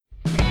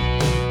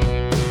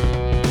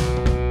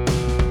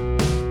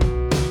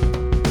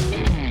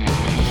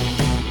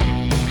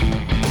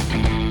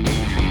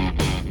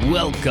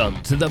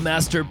Welcome to the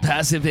Master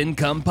Passive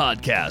Income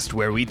Podcast,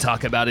 where we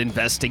talk about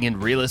investing in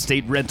real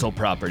estate rental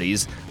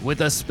properties with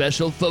a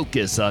special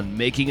focus on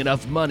making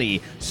enough money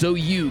so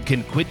you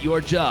can quit your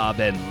job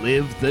and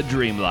live the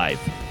dream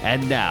life.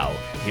 And now,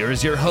 here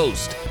is your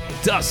host,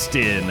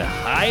 Dustin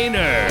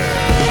Heiner.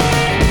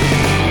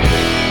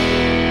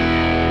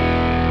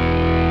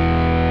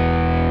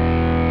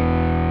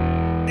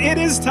 It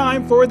is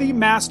time for the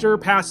Master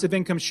Passive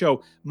Income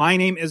Show. My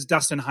name is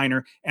Dustin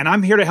Heiner, and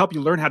I'm here to help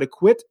you learn how to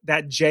quit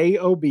that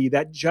JOB,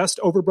 that just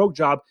over broke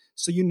job,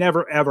 so you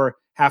never, ever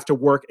have to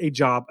work a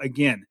job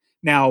again.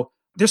 Now,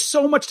 there's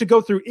so much to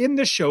go through in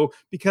this show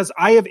because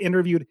I have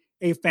interviewed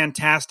a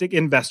fantastic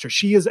investor.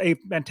 She is a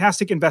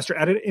fantastic investor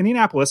out of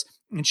Indianapolis,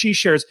 and she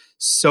shares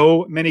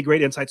so many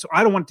great insights. So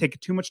I don't want to take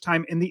too much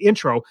time in the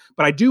intro,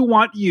 but I do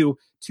want you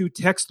to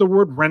text the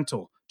word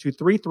rental to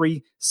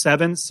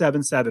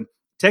 33777.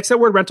 Text that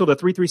word rental to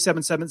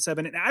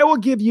 33777, and I will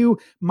give you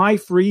my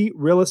free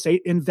real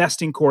estate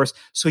investing course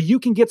so you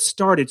can get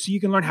started, so you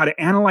can learn how to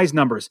analyze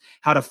numbers,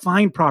 how to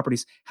find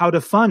properties, how to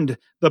fund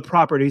the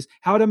properties,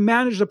 how to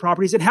manage the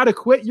properties, and how to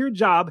quit your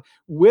job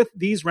with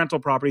these rental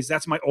properties.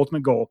 That's my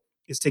ultimate goal,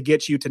 is to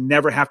get you to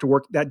never have to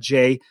work that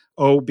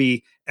JOB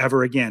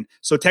ever again.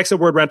 So text the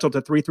word rental to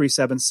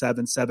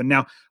 33777.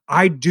 Now,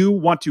 I do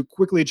want to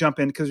quickly jump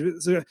in because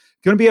it's going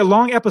to be a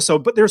long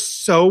episode, but there's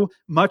so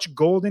much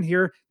gold in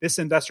here. This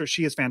investor,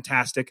 she is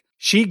fantastic.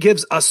 She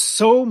gives us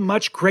so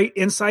much great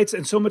insights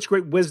and so much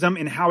great wisdom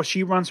in how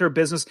she runs her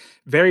business.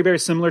 Very, very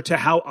similar to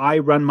how I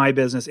run my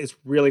business. It's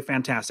really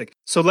fantastic.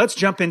 So let's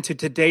jump into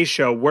today's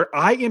show where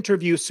I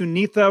interview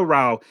Sunitha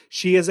Rao.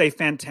 She is a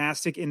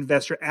fantastic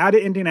investor out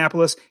of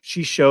Indianapolis.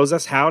 She shows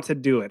us how to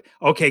do it.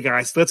 Okay,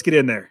 guys, let's get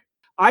in there.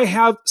 I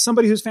have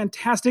somebody who's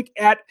fantastic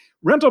at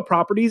rental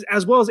properties,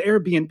 as well as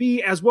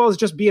Airbnb, as well as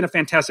just being a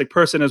fantastic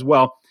person as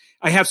well.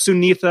 I have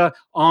Sunitha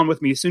on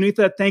with me.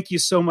 Sunitha, thank you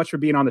so much for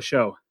being on the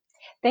show.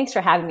 Thanks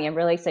for having me. I'm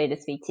really excited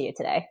to speak to you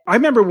today. I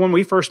remember when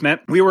we first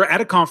met, we were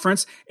at a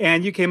conference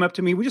and you came up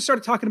to me. We just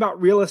started talking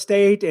about real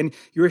estate and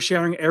you were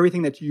sharing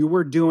everything that you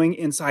were doing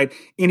inside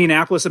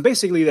Indianapolis and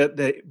basically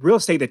the real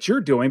estate that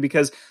you're doing,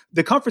 because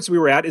the conference we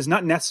were at is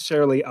not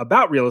necessarily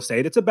about real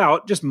estate. It's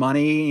about just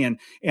money and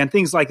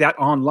things like that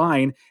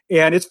online.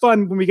 And it's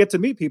fun when we get to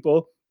meet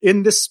people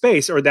in this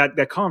space or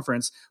that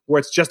conference where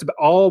it's just about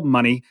all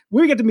money.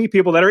 We get to meet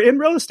people that are in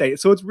real estate.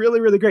 So it's really,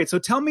 really great. So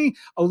tell me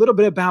a little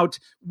bit about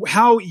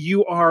how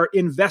you are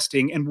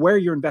investing and where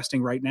you're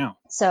investing right now.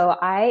 So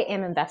I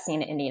am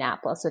investing in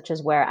Indianapolis, which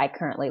is where I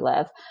currently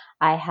live.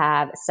 I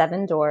have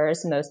 7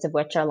 doors, most of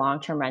which are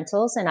long-term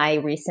rentals. And I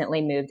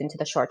recently moved into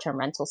the short-term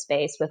rental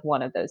space with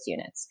one of those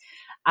units.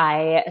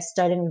 I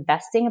started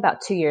investing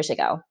about 2 years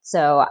ago.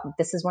 So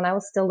this is when I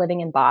was still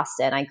living in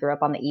Boston. I grew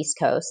up on the East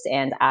Coast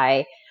and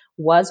I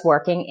was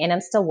working and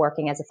I'm still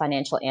working as a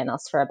financial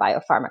analyst for a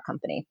biopharma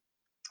company.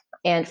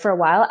 And for a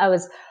while, I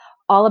was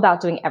all about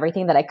doing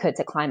everything that I could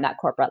to climb that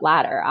corporate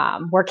ladder,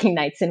 working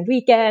nights and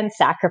weekends,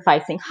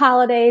 sacrificing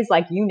holidays,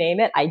 like you name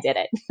it, I did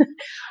it.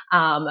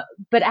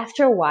 But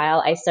after a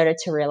while, I started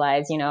to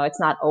realize, it's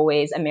not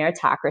always a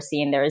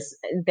meritocracy. And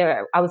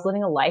I was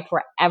living a life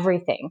where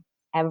everything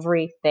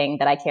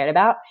that I cared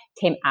about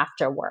came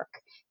after work.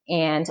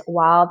 And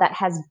while that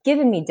has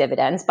given me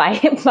dividends by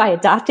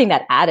adopting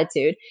that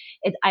attitude,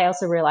 I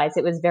also realized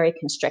it was very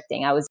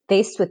constricting. I was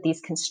faced with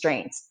these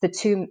constraints, the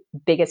 2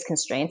 biggest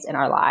constraints in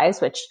our lives,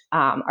 which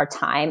are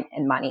time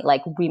and money.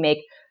 Like we make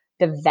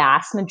the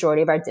vast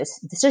majority of our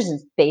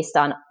decisions based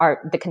on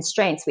the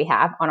constraints we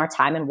have on our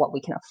time and what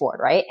we can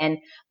afford, right? And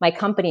my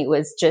company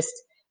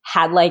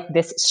had like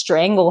this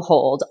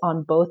stranglehold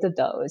on both of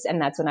those.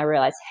 And that's when I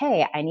realized,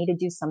 hey, I need to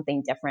do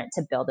something different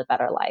to build a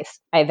better life.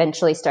 I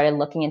eventually started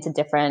looking into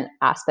different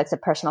aspects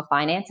of personal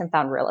finance and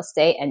found real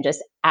estate and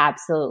just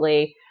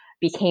absolutely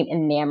became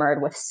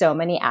enamored with so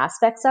many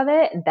aspects of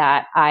it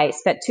that I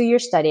spent 2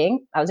 years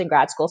studying. I was in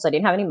grad school, so I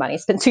didn't have any money.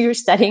 Spent 2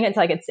 years studying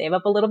until I could save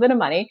up a little bit of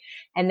money.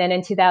 And then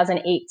in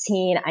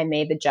 2018, I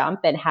made the jump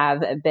and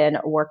have been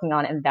working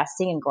on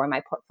investing and growing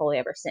my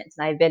portfolio ever since.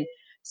 And I've been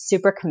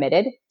super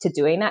committed to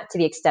doing that to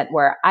the extent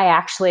where I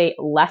actually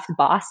left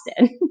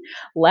Boston,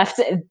 left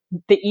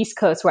the East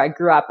Coast where I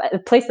grew up, a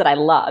place that I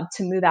loved,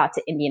 to move out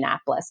to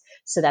Indianapolis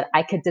so that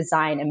I could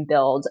design and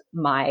build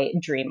my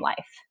dream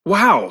life.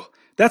 Wow,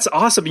 that's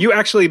awesome. You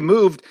actually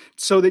moved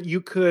so that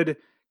you could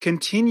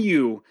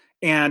continue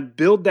and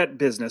build that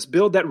business,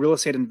 build that real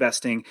estate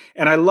investing.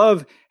 And I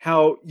love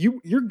how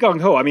you're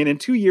gung-ho. I mean, in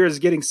 2 years,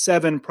 getting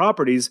 7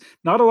 properties,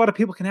 not a lot of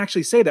people can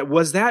actually say that.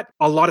 Was that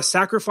a lot of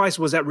sacrifice?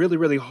 Was that really,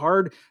 really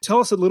hard? Tell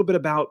us a little bit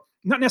about,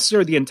 not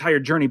necessarily the entire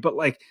journey, but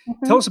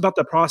tell us about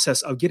the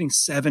process of getting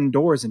 7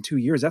 doors in 2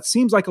 years. That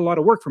seems like a lot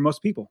of work for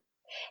most people.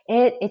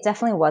 It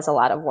definitely was a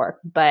lot of work,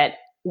 but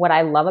what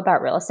I love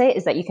about real estate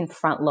is that you can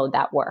front load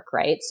that work,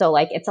 right? So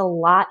it's a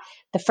lot.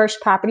 The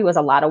first property was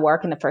a lot of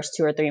work in the first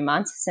 2 or 3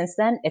 months. Since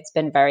then, it's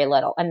been very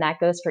little. And that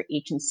goes for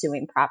each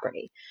ensuing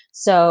property.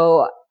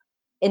 So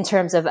in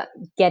terms of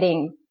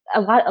getting a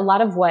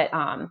lot of what,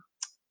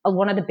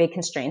 one of the big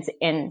constraints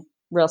in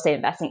real estate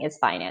investing is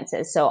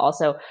finances. So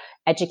also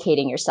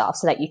educating yourself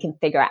so that you can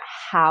figure out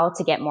how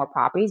to get more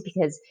properties,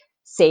 because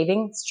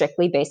saving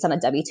strictly based on a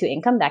W-2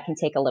 income, that can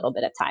take a little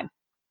bit of time.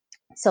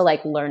 So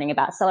like learning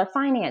about seller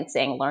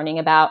financing, learning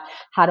about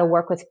how to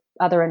work with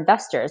other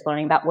investors,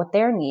 learning about what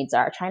their needs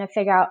are, trying to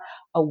figure out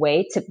a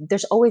way to,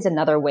 there's always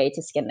another way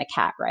to skin the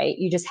cat, right?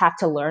 You just have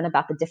to learn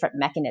about the different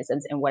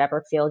mechanisms in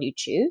whatever field you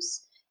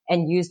choose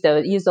and use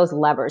those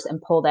levers and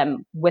pull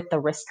them with the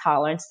risk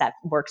tolerance that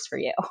works for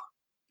you.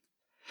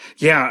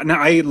 Yeah, no,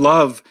 I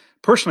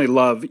personally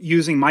love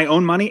using my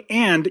own money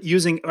and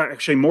using,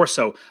 actually more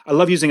so, I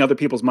love using other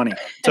people's money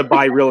to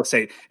buy real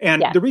estate.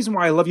 And the reason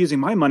why I love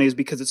using my money is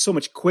because it's so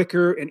much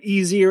quicker and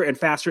easier and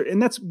faster.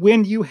 And that's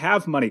when you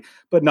have money.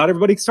 But not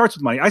everybody starts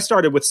with money. I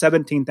started with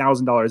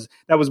 $17,000.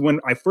 That was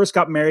when I first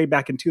got married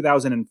back in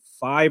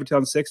 2005,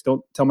 2006.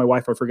 Don't tell my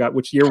wife I forgot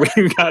which year we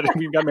got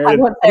married. I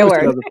won't say a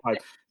word. 2005.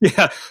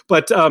 Yeah.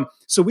 But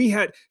so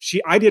I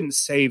didn't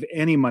save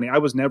any money. I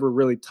was never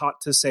really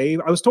taught to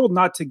save. I was told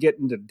not to get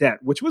into debt,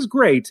 which was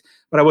great,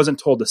 but I wasn't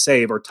told to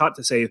save or taught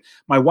to save.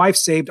 My wife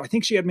saved, I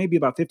think she had maybe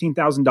about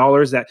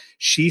 $15,000 that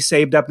she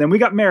saved up. Then we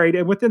got married.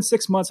 And within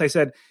 6 months, I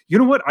said, you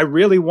know what? I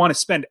really want to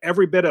spend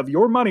every bit of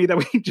your money that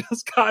we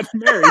just got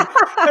married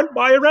and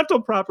buy a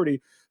rental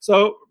property.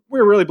 So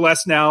we're really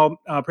blessed now.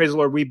 Praise the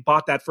Lord. We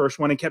bought that first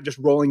one and kept just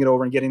rolling it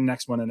over and getting the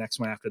next one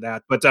after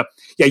that. But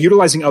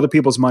utilizing other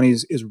people's money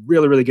is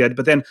really, really good.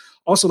 But then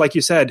also, like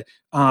you said,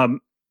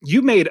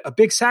 you made a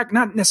big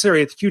not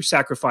necessarily a huge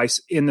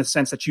sacrifice in the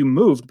sense that you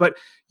moved, but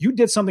you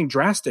did something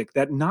drastic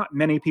that not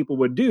many people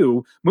would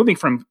do, moving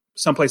from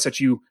someplace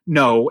that you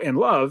know and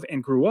love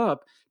and grew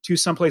up to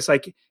someplace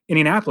like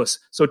Indianapolis.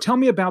 So tell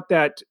me about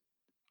that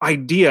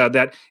idea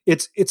that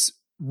it's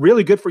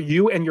really good for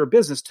you and your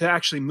business to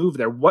actually move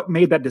there. What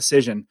made that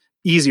decision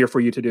easier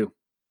for you to do?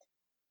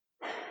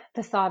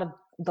 The thought of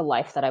the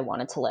life that I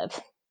wanted to live.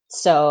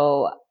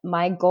 So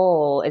my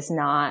goal is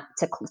not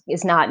to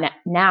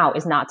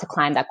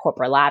climb that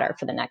corporate ladder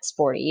for the next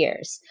 40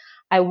 years.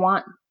 I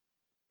want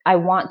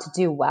to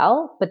do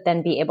well, but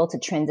then be able to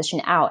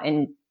transition out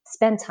and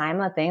spend time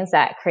on things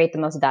that create the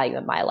most value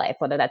in my life,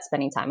 whether that's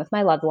spending time with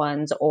my loved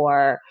ones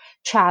or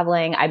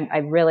traveling. I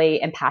really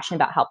am passionate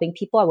about helping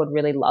people. I would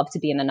really love to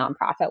be in the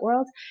nonprofit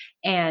world,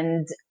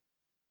 and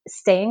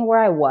staying where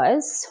I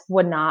was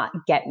would not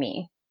get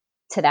me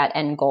to that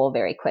end goal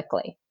very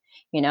quickly.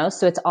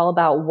 So it's all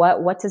about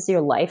what does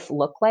your life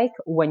look like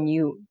when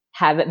you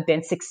haven't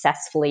been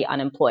successfully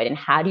unemployed, and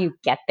how do you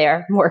get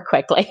there more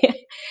quickly?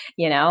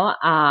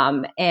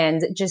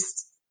 And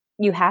just,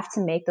 you have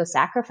to make those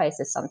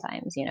sacrifices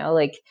sometimes,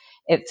 like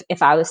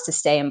if I was to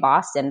stay in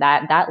Boston,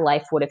 that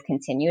life would have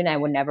continued, and I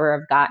would never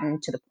have gotten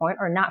to the point,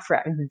 or not for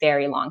a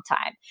very long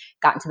time,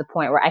 gotten to the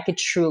point where I could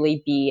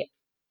truly be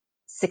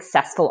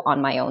successful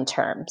on my own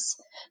terms.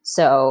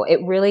 So it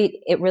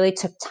really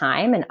took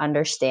time and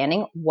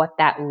understanding what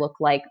that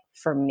looked like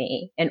for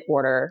me in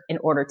order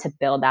to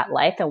build that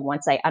life. And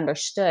once I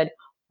understood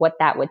what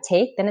that would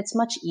take, then it's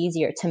much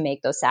easier to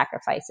make those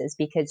sacrifices,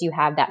 because you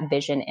have that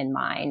vision in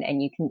mind,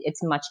 and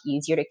it's much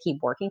easier to keep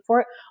working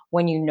for it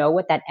when you know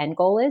what that end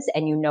goal is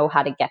and you know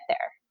how to get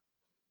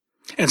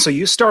there. And so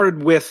you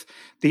started with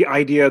the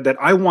idea that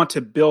I want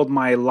to build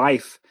my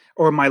life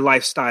or my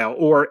lifestyle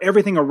or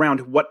everything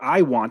around what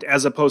I want,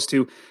 as opposed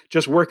to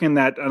just working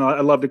that, and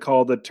I love to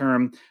call the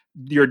term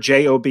your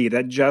JOB,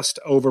 that just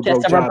over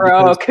broke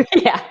job.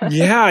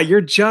 Yeah, you're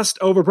just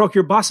over broke.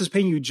 Your boss is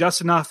paying you just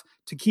enough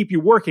to keep you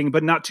working,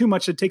 but not too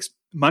much that takes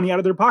money out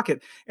of their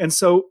pocket. And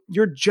so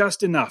you're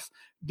just enough.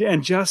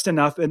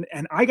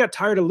 And I got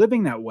tired of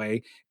living that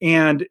way.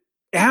 And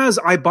as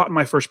I bought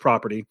my first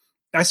property,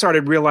 I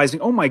started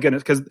realizing, oh my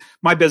goodness, because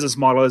my business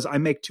model is I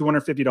make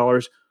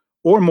 $250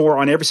 or more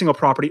on every single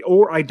property,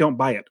 or I don't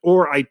buy it,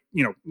 or I,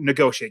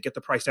 negotiate, get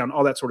the price down,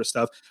 all that sort of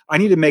stuff. I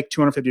need to make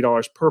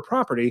 $250 per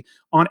property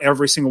on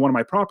every single one of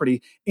my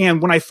property.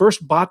 And when I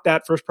first bought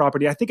that first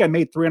property, I think I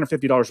made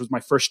 $350 was my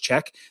first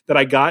check that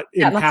I got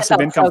in passive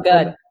income. So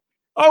good.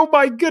 Oh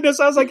my goodness.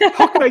 I was like,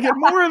 how can I get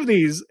more of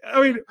these?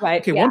 I mean,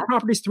 one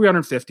property is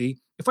 $350.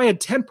 If I had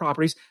 10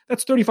 properties,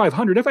 that's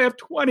 $3,500. If I have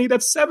 20,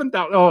 that's $7,000.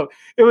 Oh,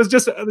 it was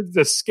just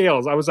the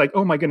scales. I was like,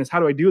 oh my goodness, how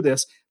do I do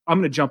this? I'm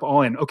going to jump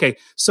all in. Okay.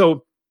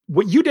 So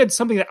what you did,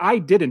 something that I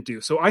didn't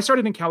do. So I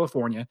started in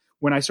California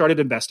when I started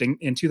investing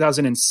in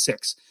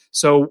 2006.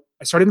 So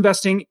I started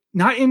investing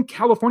not in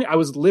California. I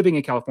was living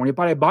in California,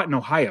 but I bought in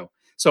Ohio.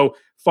 So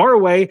far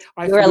away.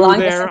 I flew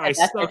there. I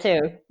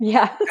too.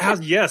 Yeah.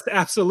 Yes,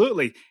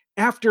 absolutely.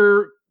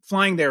 After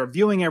flying there,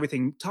 viewing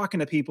everything, talking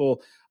to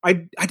people,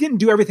 I didn't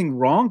do everything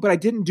wrong, but I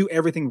didn't do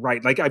everything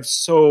right. Like I've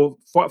so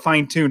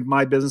fine-tuned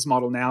my business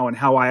model now and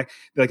how I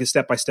like a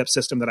step-by-step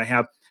system that I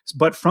have.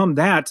 But from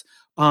that,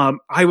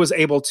 I was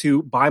able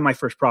to buy my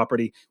first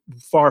property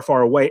far,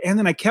 far away. And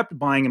then I kept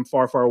buying them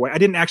far, far away. I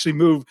didn't actually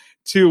move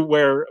to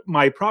where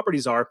my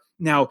properties are.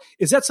 Now,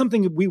 is that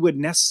something we would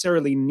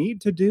necessarily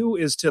need to do,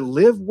 is to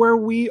live where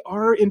we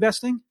are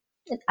investing?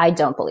 I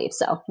don't believe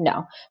so.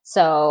 No.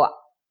 So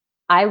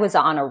I was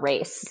on a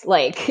race,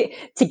 like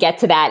to get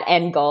to that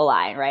end goal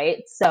line,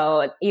 right?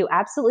 So you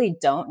absolutely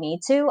don't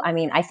need to. I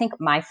mean, I think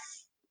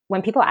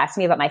when people ask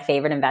me about my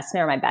favorite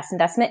investment or my best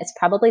investment, it's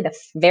probably the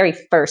very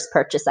first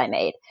purchase I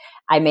made.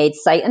 I made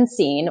sight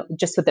unseen,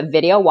 just with a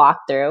video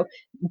walkthrough,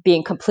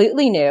 being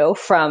completely new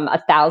from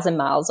 1,000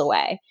 miles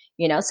away.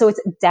 So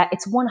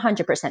it's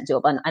 100%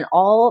 doable. And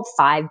all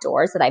 5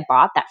 doors that I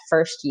bought that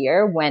first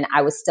year when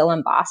I was still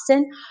in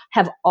Boston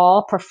have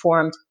all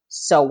performed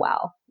so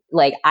well.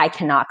 Like, I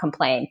cannot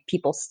complain.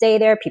 People stay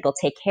there. People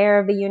take care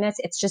of the units.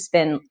 It's just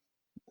been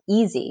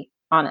easy,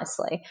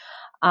 honestly.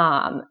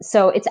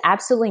 So it's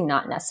absolutely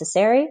not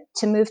necessary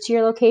to move to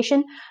your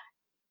location.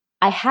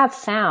 I have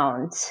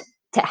found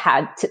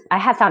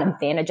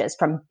advantages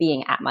from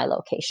being at my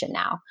location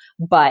now,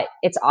 but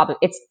it's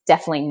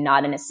definitely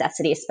not a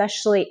necessity,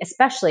 especially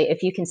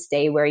if you can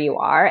stay where you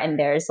are and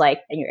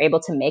and you're able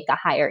to make a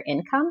higher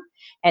income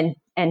and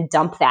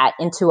dump that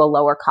into a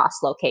lower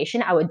cost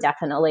location. I would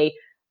definitely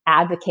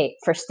advocate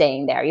for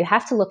staying there. You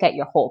have to look at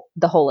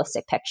the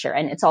holistic picture,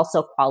 and it's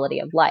also quality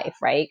of life,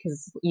 right?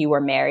 Because you were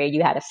married,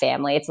 you had a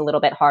family. It's a little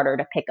bit harder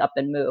to pick up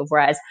and move.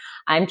 Whereas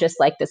I'm just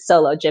like the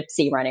solo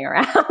gypsy running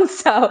around.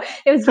 So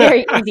it was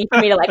very easy for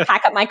me to like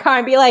pack up my car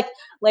and be like,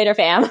 later,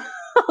 fam.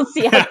 I'll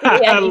see you.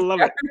 I love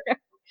it.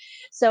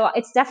 So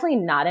it's definitely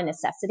not a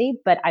necessity,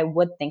 but I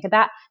would think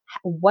about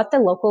what the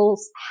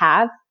locals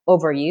have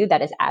over you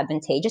that is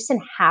advantageous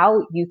and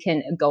how you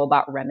can go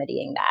about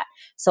remedying that.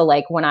 So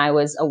like when I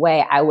was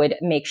away, I would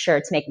make sure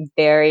to make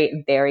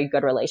very, very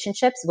good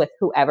relationships with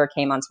whoever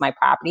came onto my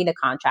property, the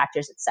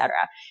contractors, et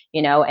cetera,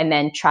 and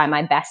then try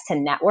my best to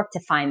network to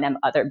find them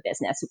other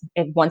business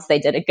once they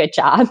did a good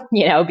job,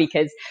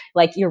 because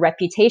like your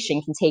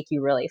reputation can take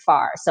you really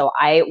far. So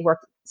I work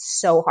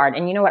so hard.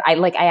 And you know what?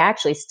 I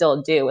actually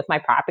still do with my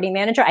property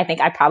manager. I think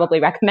I probably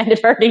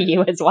recommended her to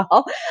you as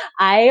well.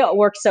 I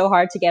work so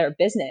hard to get her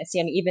business,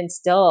 even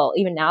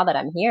now that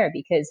I'm here,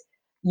 because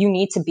you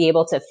need to be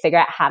able to figure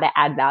out how to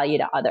add value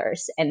to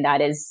others. And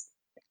that is,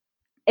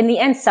 in the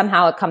end,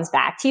 somehow it comes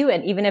back to you.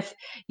 And even if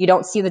you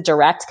don't see the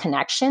direct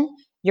connection,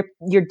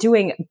 you're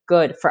doing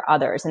good for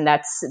others. And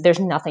there's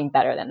nothing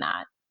better than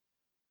that.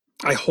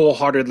 I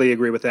wholeheartedly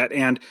agree with that.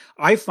 And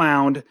I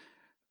found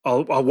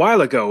a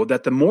while ago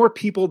that the more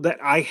people that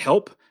I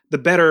help, the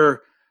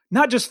better,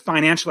 not just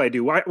financially I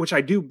do, which I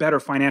do better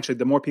financially,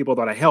 the more people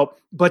that I help,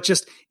 but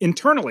just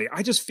internally,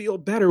 I just feel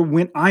better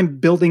when I'm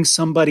building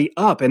somebody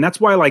up. And that's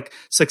why, like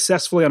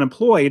Successfully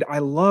Unemployed, I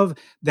love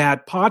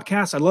that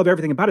podcast. I love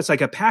everything about it. It's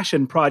like a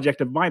passion project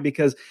of mine,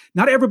 because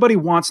not everybody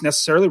wants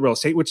necessarily real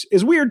estate, which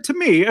is weird to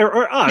me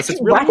or us. It's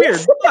really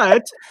weird,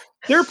 but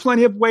there are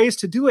plenty of ways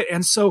to do it.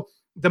 And so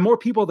the more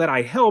people that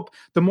I help,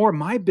 the more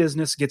my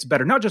business gets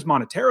better, not just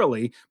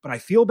monetarily, but I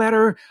feel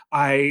better.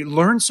 I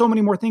learn so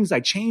many more things. I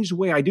change the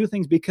way I do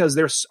things because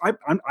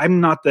I'm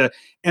not the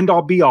end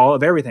all be all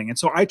of everything. And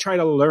so I try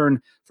to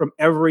learn from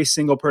every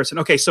single person.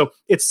 Okay. So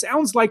it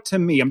sounds like to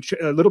me, I'm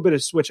a little bit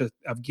of switch of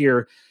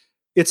gear.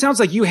 It sounds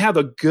like you have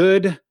a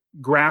good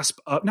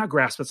not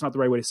grasp, that's not the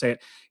right way to say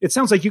it. It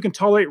sounds like you can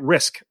tolerate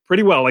risk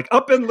pretty well, like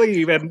up and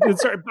leave and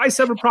buy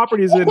 7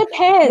 properties. It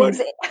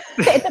depends.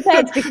 It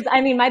depends, because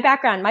my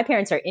background, my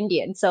parents are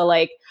Indian. So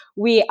like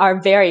we are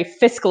very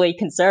fiscally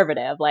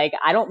conservative. Like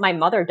my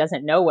mother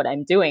doesn't know what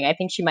I'm doing. I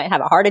think she might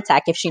have a heart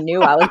attack if she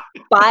knew I was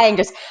buying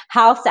just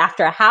house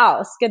after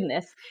house.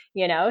 Goodness,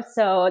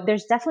 so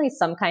there's definitely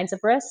some kinds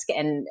of risk,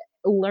 and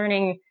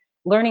learning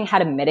how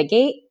to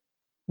mitigate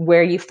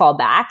where you fall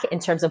back in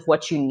terms of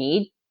what you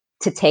need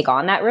to take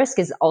on that risk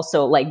is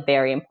also like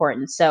very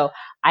important. So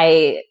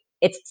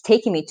it's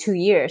taken me 2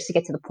 years to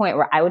get to the point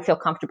where I would feel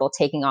comfortable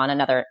taking on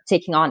an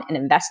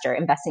investor,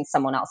 investing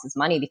someone else's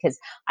money, because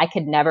I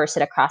could never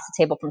sit across the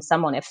table from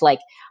someone if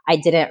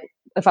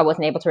I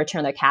wasn't able to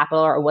return their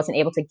capital or wasn't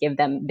able to give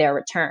them their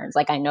returns.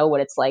 Like I know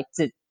what it's like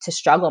to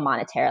struggle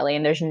monetarily,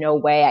 and there's no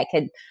way I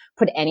could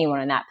put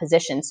anyone in that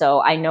position.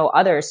 So I know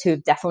others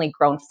who've definitely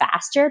grown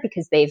faster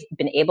because they've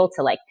been able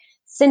to like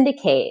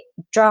syndicate,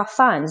 draw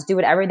funds, do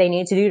whatever they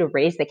need to do to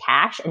raise the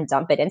cash and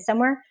dump it in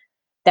somewhere.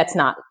 That's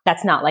not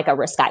like a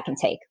risk I can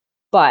take.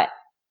 But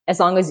as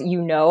long as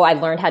I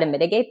learned how to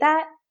mitigate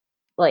that,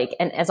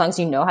 and as long as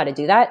you know how to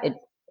do that,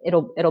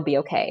 it'll be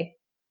okay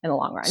in the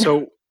long run.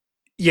 So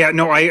yeah,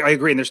 no, I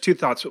agree. And there's 2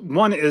 thoughts.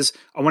 One is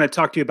I want to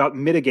talk to you about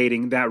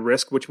mitigating that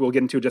risk, which we'll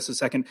get into in just a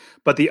second.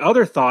 But the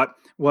other thought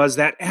was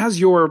that as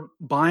you're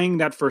buying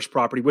that first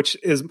property, which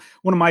is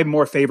one of my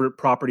more favorite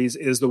properties,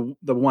 is the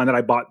one that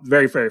I bought,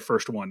 very, very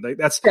first one.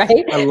 That's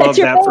right. I love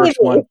that first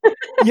one.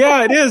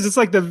 Yeah, it is. It's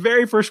like the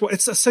very first one.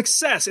 It's a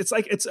success. It's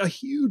like, it's a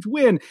huge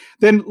win.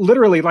 Then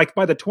literally like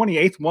by the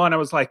 28th one, I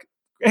was like,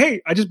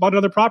 hey, I just bought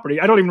another property.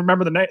 I don't even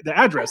remember the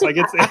address. Like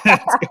it's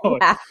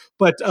going. Yeah.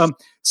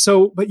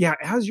 But yeah,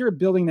 as you're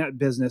building that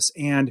business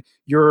and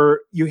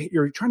you're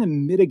trying to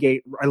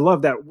mitigate, I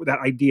love that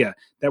idea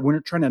that we're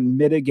trying to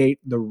mitigate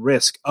the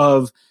risk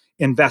of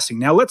investing.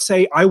 Now, let's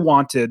say I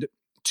wanted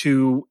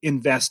to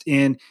invest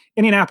in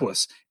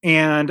Indianapolis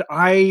and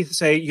I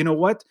say, you know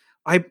what?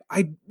 I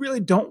really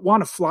don't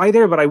want to fly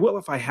there, but I will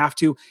if I have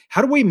to.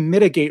 How do we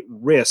mitigate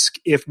risk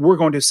if we're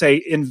going to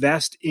say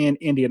invest in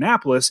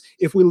Indianapolis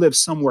if we live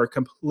somewhere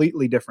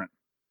completely different?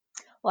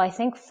 Well, I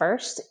think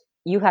first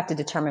you have to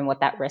determine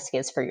what that risk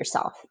is for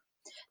yourself.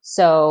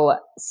 So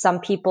some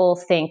people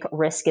think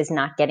risk is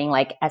not getting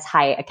like as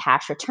high a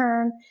cash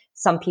return.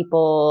 Some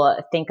people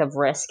think of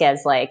risk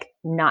as like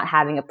not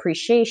having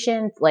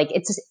appreciation. Like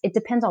it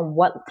depends on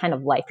what kind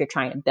of life you're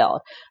trying to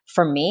build.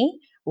 For me,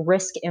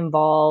 risk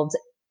involved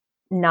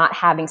not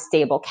having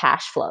stable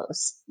cash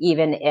flows,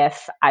 even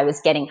if I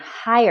was getting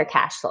higher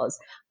cash flows.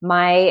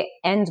 My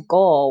end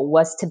goal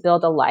was to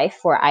build a life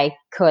where I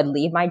could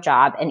leave my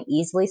job and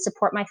easily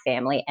support my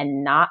family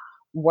and not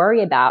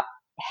worry about,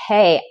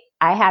 hey,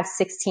 I have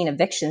 16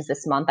 evictions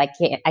this month. I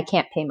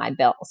can't pay my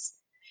bills,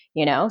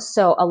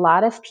 So a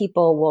lot of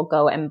people will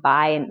go and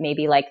buy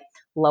maybe like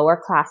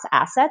lower class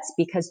assets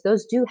because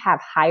those do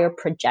have higher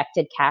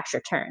projected cash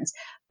returns.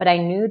 But I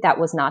knew that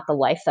was not the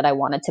life that I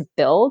wanted to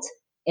build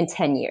in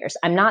 10 years.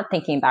 I'm not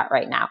thinking about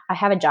right now. I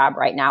have a job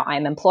right now.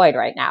 I'm employed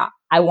right now.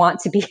 I want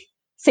to be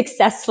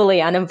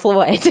successfully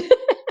unemployed.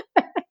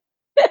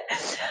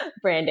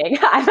 Branding.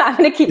 I'm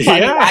going to keep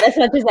plugging that as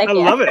much as I can.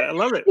 I love it. I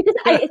love it.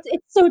 Because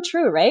it's so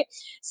true, right?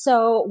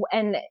 So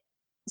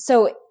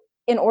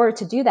in order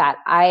to do that,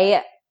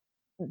 I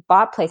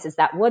bought places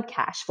that would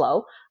cash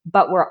flow,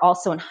 but were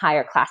also in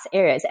higher class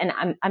areas. And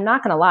I'm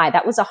not going to lie,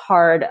 that was a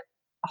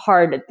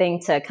hard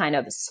thing to kind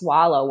of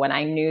swallow when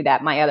I knew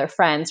that my other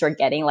friends were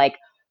getting like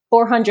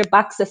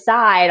 $400 a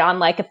side on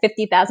like a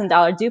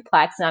 $50,000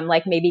 duplex. And I'm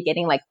like maybe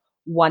getting like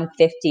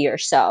 150 or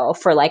so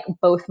for like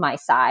both my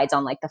sides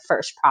on like the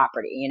first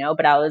property,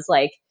 but I was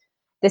like,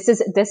 this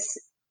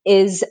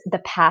is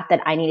the path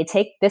that I need to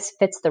take. This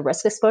fits the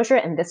risk exposure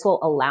and this will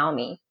allow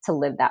me to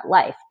live that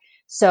life.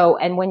 So,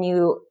 and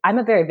I'm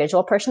a very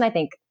visual person. I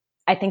think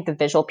the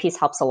visual piece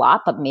helps a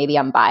lot, but maybe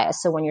I'm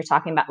biased. So when you're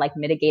talking about like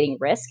mitigating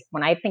risk,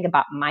 when I think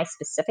about my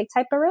specific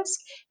type of risk,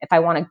 if I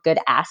want a good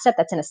asset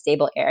that's in a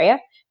stable area,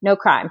 no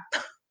crime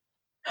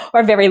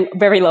or very,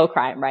 very low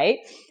crime, right?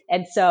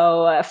 And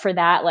so for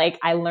that, like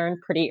I learned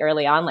pretty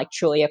early on, like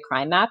Trulia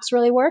Crime Maps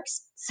really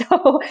works.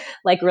 So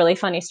like really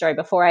funny story,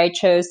 before I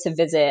chose to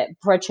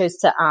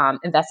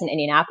invest in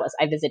Indianapolis,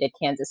 I visited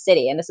Kansas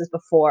City. And this was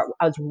before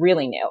I was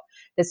really new.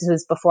 This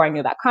was before I knew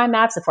about Crime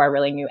Maps, before I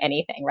really knew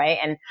anything, right?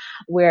 And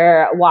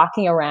we're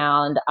walking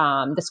around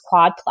this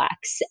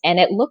quadplex and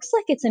it looks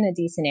like it's in a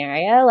decent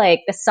area.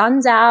 Like the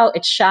sun's out,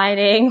 it's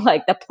shining,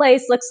 like the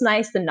place looks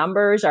nice. The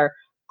numbers are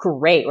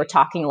great. We're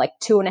talking like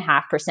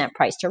 2.5%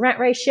 price to rent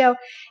ratio.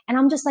 And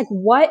I'm just like,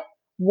 what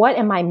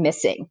am I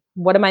missing?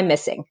 What am I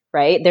missing?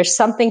 Right? There's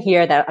something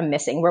here that I'm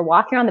missing. We're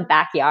walking around the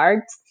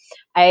backyard.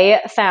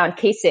 I found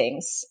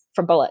casings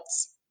for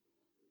bullets.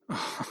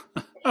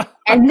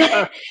 and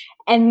then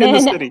in the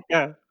city,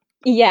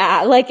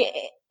 yeah, like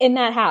in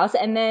that house.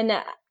 And then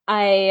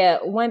I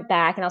went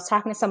back and I was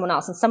talking to someone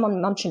else and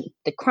someone mentioned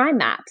the crime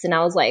maps. And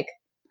I was like,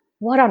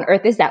 what on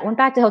earth is that? Went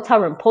back to the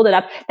hotel room, pulled it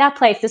up. That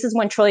place, this is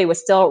when Trulia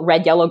was still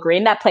red, yellow,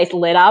 green. That place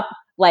lit up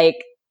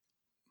like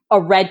a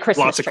red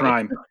Christmas Lots of tree.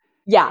 crime.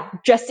 Yeah,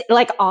 just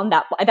like on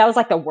that was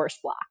like the worst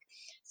block.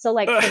 So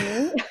like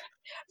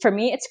for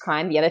me, it's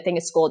crime. The other thing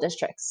is school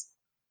districts.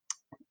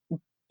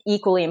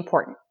 Equally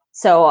important.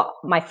 So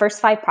my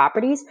first 5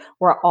 properties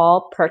were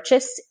all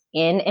purchased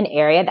in an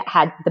area that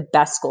had the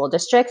best school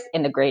districts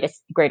in the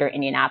greater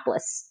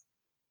Indianapolis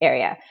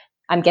area.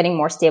 I'm getting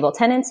more stable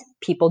tenants.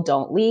 People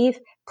don't leave.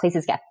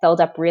 Places get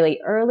filled up really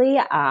early.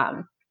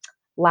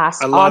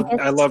 August,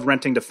 I love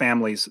renting to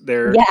families.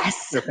 They're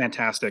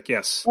fantastic.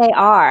 Yes, they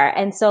are.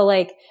 And so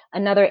like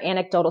another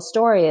anecdotal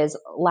story is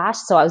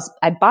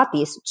I bought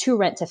these to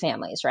rent to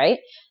families, right?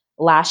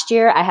 Last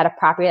year I had a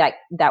property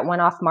that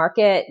went off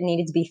market,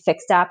 needed to be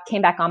fixed up,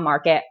 came back on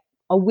market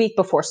a week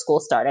before school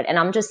started. And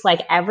I'm just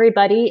like,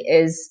 everybody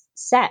is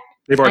set.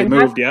 They've already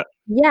moved yet.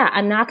 Yeah.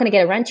 I'm not going to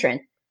get a renter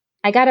in.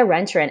 I got a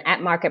renter in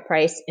at market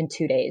price in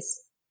 2 days.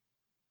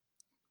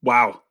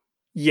 Wow.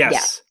 Yes.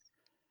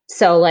 Yeah.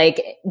 So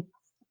like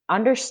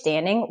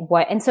understanding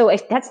and so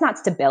if that's not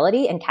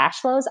stability and cash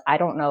flows, I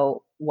don't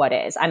know what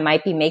is. I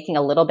might be making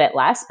a little bit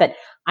less, but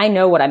I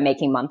know what I'm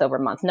making month over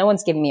month. No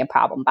one's giving me a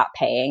problem about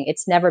paying.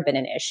 It's never been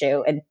an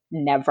issue and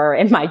never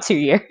in my 2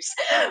 years.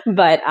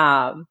 But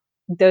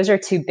those are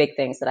 2 big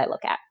things that I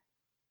look at.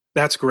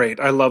 That's great.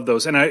 I love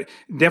those. And I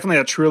definitely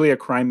that Trulia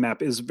Crime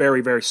Map is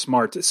very, very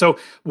smart. So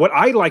what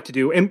I like to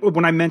do, and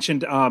when I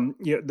mentioned when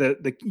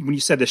you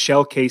said the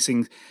shell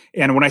casing,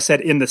 and when I said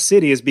in the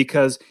city, is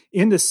because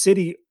in the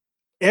city,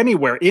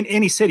 anywhere in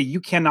any city, you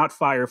cannot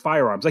fire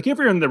firearms. Like if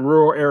you're in the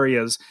rural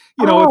areas,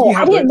 if you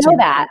have I didn't know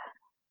that.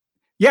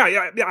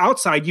 Yeah,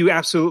 outside you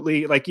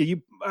absolutely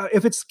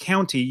if it's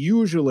county,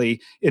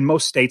 usually in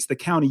most states, the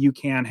county you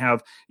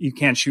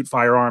can shoot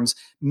firearms,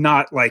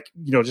 not like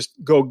just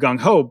go gung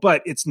ho,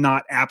 but it's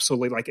not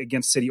absolutely like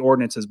against city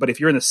ordinances. But if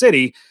you're in the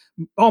city,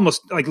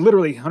 almost like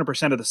literally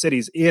 100% of the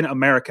cities in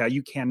America,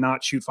 you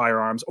cannot shoot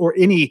firearms or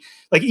any,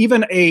 like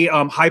even a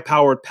high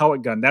powered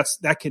pellet gun.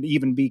 That could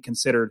even be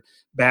considered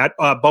bad.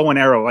 Bow and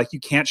arrow, like you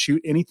can't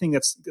shoot anything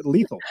that's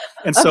lethal.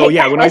 And so, Okay.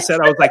 yeah, when I said,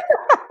 I was like,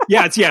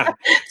 yeah.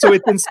 So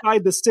it's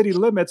inside the city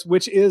limits,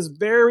 which is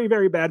very,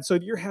 very bad. So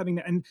if you're having,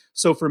 and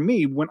so for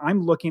me, when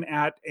I'm looking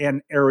at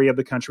an area of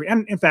the country,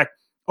 and in fact,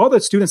 all the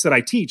students that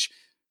I teach,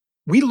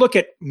 we look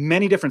at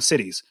many different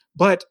cities,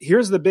 but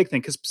here's the big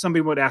thing. Cause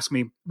somebody would ask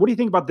me, what do you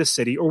think about this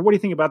city? Or what do you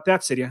think about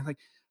that city? I'm like,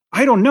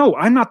 I don't know.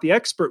 I'm not the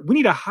expert. We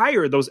need to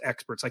hire those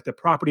experts, like the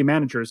property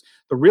managers,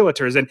 the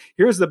realtors. And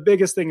here's the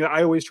biggest thing that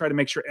I always try to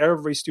make sure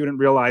every student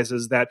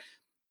realizes, that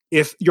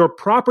if your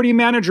property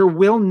manager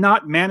will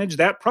not manage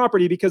that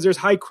property because there's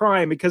high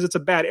crime, because it's a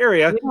bad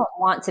area, you don't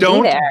want to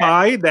don't be there.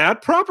 buy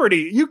that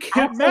property. You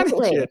can't manage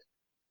it.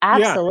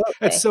 Absolutely.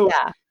 Yeah. And so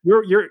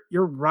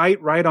you're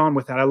right on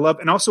with that. I love,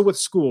 and also with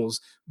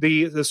schools,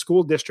 the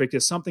school district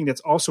is something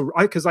that's also,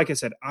 because like I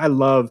said, I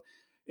love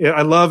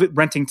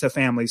renting to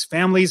families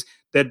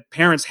that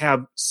parents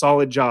have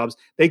solid jobs.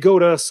 They go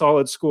to a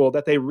solid school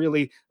that they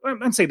really,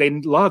 I'd say they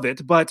love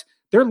it, but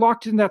they're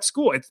locked in that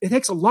school. It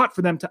takes a lot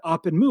for them to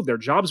up and move. Their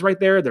job's right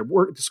there. Their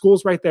work, the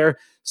school's right there.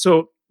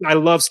 So I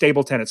love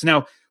stable tenants.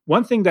 Now,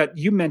 one thing that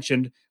you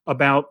mentioned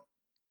about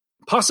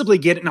possibly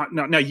getting,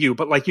 not you,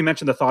 but like you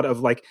mentioned the thought of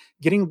like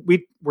getting,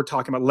 we're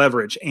talking about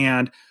leverage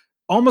and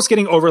almost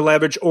getting over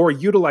leverage, or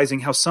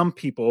utilizing how some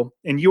people,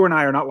 and you and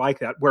I are not like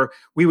that, where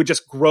we would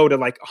just grow to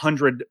like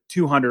 100,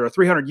 200 or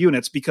 300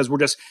 units because we're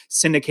just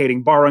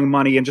syndicating, borrowing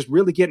money and just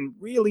really getting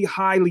really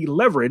highly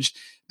leveraged.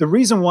 The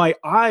reason why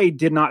I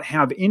did not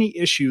have any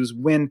issues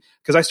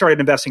because I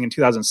started investing in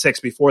 2006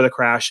 before the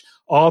crash,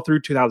 all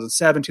through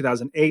 2007,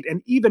 2008,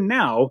 and even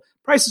now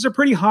prices are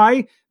pretty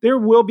high. There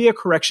will be a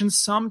correction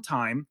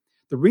sometime.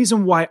 The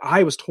reason why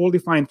I was totally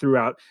fine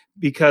throughout,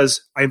 because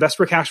I invest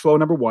for cash flow,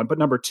 number one, but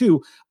number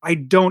two, I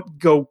don't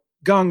go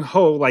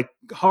gung-ho, like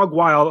hog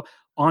wild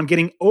on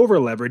getting over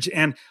leverage.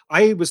 And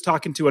I was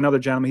talking to another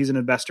gentleman, he's an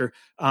investor.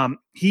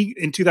 He,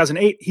 in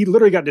 2008, he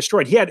literally got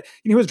destroyed.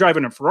 He was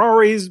driving a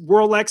Ferraris,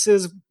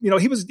 Rolexes,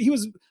 he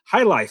was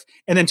high life.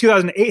 And then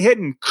 2008 hit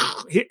and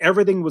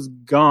everything was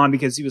gone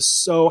because he was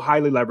so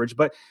highly leveraged.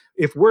 But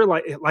if we're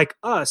like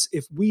us,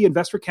 if we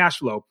invest for cash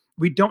flow,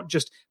 we don't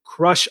just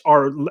crush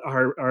our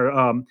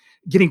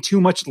getting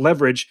too much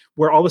leverage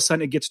where all of a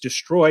sudden it gets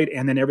destroyed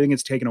and then everything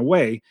gets taken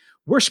away.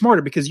 We're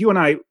smarter because you and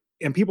I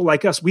and people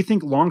like us, we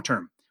think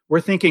long-term.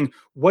 We're thinking,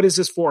 what is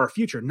this for our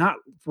future? Not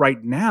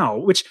right now,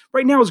 which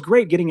right now is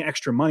great getting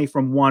extra money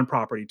from one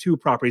property, two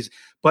properties,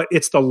 but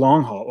it's the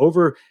long haul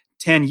over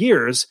 10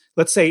 years,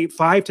 let's say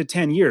 5 to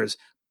 10 years.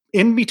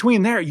 In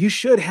between there, you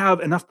should have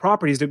enough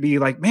properties to be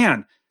like,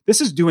 man,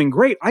 this is doing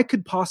great. I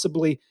could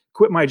possibly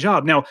quit my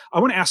job. Now, I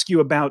want to ask you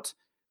about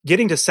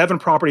getting to 7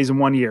 properties in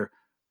 1 year.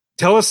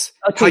 Tell us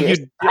how you.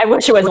 I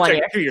wish it was 1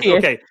 year. 2 years.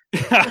 Okay.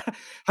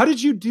 How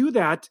did you do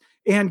that?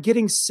 And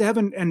getting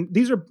 7, and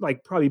these are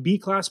like probably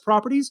B-class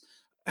properties,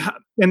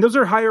 and those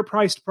are higher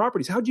priced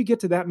properties. How did you get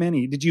to that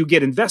many? Did you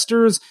get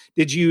investors?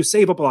 Did you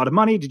save up a lot of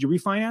money? Did you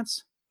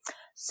refinance?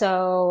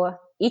 So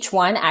each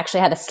one actually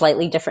had a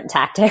slightly different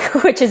tactic,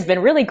 which has been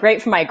really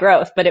great for my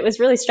growth, but it was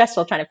really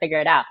stressful trying to figure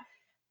it out.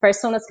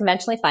 First one was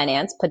conventionally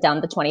financed, put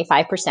down the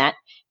 25%.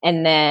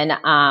 And then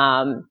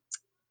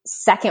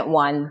second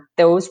one,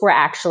 those were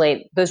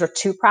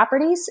 2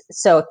 properties.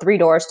 So 3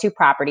 doors, 2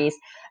 properties,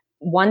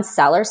 one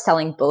seller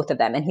selling both of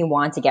them, and he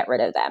wanted to get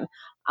rid of them.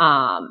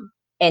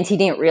 And he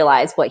didn't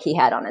realize what he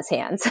had on his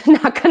hands.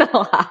 Not going to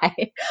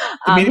lie.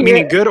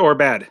 Meaning good or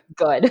bad?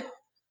 Good.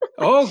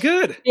 Oh,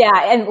 good.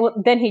 Yeah. And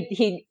then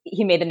he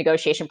made the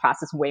negotiation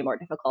process way more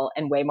difficult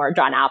and way more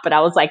drawn out. But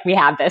I was like, we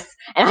have this,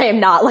 and I am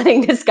not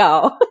letting this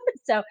go.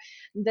 So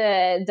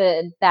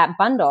that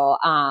bundle,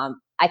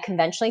 I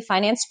conventionally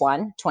financed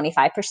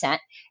 25%.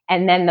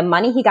 And then the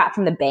money he got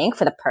from the bank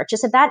for the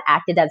purchase of that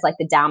acted as like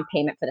the down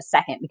payment for the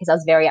second, because I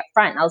was very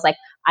upfront. And I was like,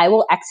 I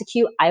will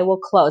execute, I will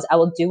close, I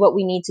will do what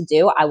we need to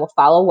do. I will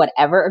follow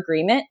whatever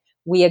agreement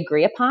we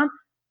agree upon.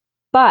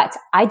 But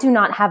I do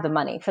not have the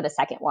money for the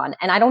second one.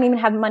 And I don't even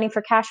have money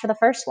for cash for the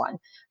first one.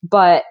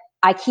 But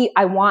I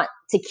want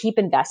to keep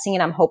investing,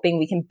 and I'm hoping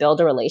we can build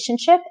a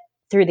relationship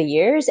through the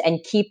years and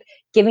keep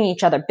giving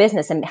each other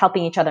business and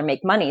helping each other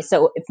make money.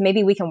 So if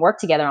maybe we can work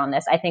together on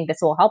this, I think this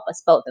will help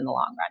us both in the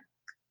long run.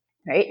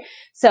 Right.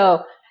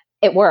 So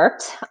it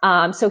worked.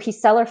 So he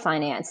seller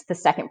financed the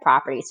second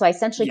property. So I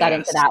essentially got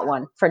into that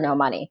one for no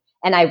money,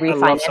 and I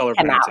refinanced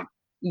him out.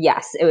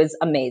 Yes, it was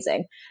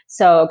amazing.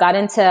 So got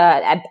into,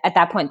 at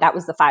that point, that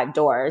was the 5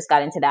 doors,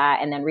 got into that,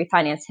 and then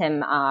refinanced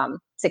him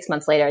 6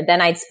 months later.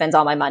 Then I'd spend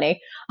all my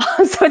money.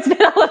 So it's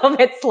been a little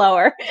bit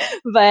slower.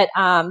 But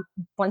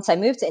once I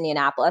moved to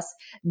Indianapolis,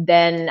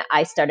 then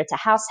I started to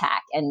house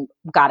hack and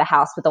got a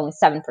house with only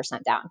 7%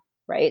 down,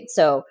 right?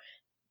 So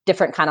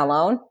different kind of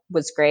loan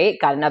was great.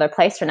 Got another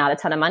place for not a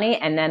ton of money.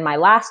 And then my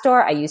last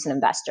door, I used an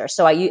investor.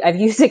 So I've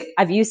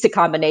used a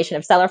combination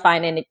of seller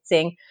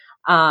financing,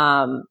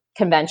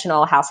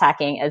 conventional house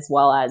hacking, as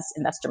well as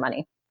investor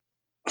money.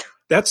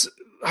 That's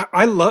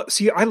I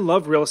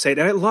love real estate,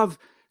 and I love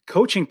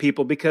coaching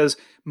people because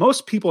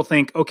most people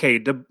think, okay,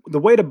 the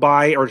way to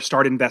buy or to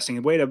start investing,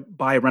 the way to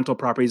buy rental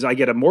properties, I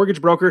get a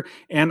mortgage broker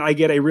and I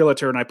get a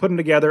realtor and I put them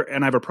together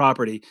and I have a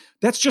property.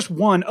 That's just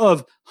one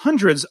of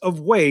hundreds of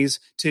ways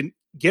to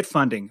get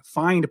funding,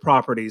 find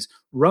properties,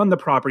 run the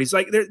properties.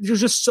 Like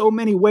there's just so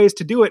many ways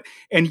to do it.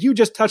 And you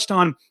just touched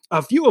on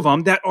a few of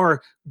them that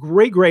are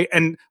great.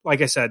 And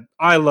like I said,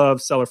 I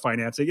love seller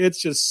financing.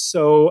 It's just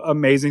so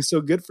amazing.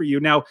 So good for you.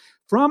 Now,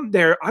 from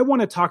there, I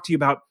want to talk to you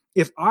about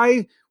if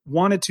I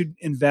wanted to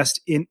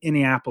invest in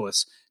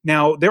Indianapolis.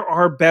 Now, there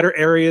are better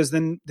areas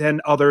than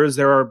others.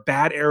 There are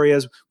bad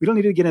areas. We don't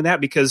need to get into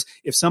that because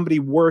if somebody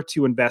were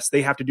to invest,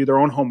 they have to do their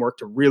own homework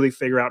to really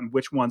figure out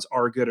which ones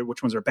are good and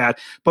which ones are bad.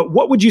 But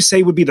what would you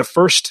say would be the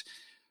first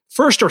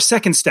or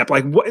second step?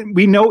 Like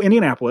we know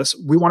Indianapolis,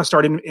 we want to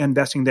start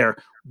investing there.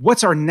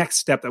 What's our next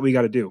step that we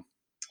got to do?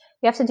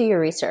 You have to do your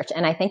research.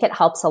 And I think it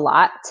helps a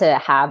lot to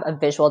have a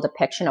visual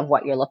depiction of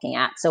what you're looking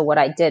at. So what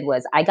I did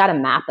was I got a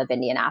map of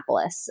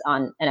Indianapolis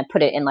and I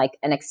put it in like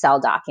an Excel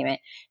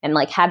document and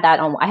like had that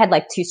on, I had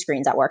like 2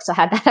 screens at work. So I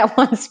had that at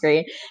one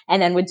screen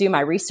and then would do my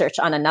research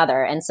on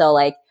another. And so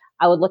like,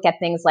 I would look at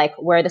things like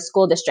where are the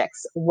school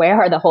districts?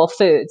 Where are the Whole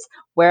Foods?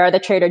 Where are the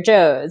Trader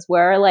Joe's?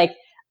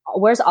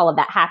 Where's all of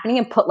that happening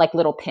and put like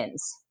little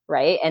pins,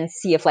 right? And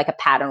see if like a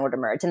pattern would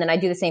emerge. And then I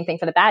do the same thing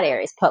for the bad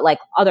areas, put like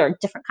other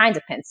different kinds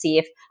of pins, see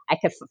if I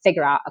could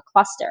figure out a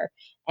cluster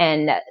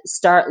and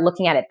start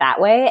looking at it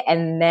that way.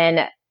 And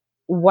then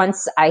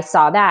once I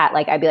saw that,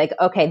 like I'd be like,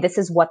 okay, this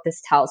is what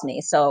this tells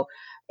me. So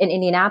in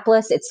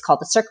Indianapolis, it's called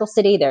the Circle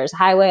City. There's a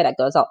highway that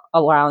goes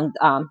around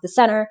the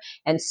center.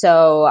 And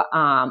so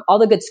all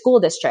the good school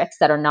districts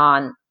that are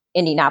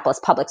non-Indianapolis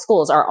public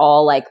schools are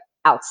all like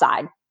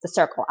outside the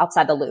circle,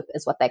 outside the loop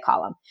is what they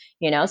call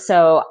them,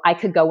 so I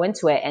could go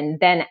into it and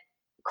then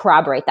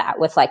corroborate that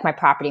with like my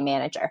property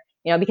manager,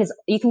 because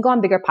you can go on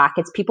Bigger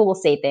Pockets, people will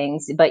say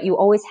things, but you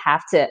always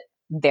have to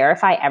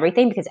verify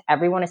everything because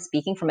everyone is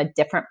speaking from a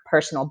different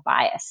personal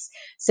bias.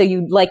 So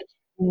you like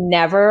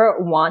never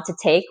want to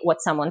take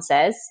what someone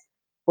says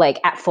like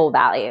at full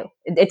value.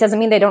 It doesn't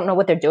mean they don't know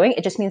what they're doing.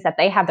 It just means that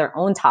they have their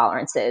own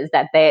tolerances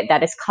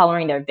that is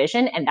coloring their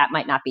vision, and that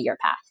might not be your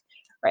path,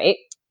 right?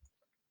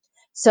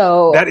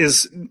 So that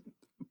is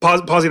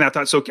pausing that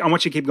thought. So I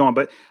want you to keep going,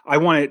 but I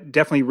want to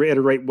definitely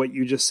reiterate what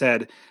you just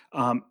said.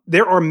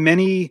 There are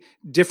many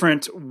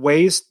different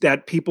ways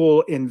that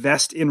people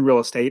invest in real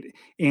estate,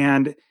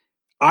 and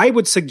I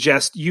would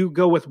suggest you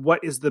go with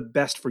what is the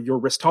best for your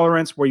risk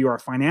tolerance, where you are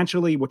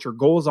financially, what your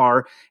goals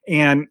are.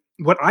 And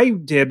what I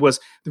did was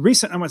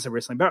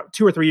about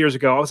 2 or 3 years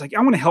ago, I was like,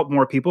 I want to help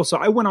more people. So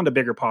I went on to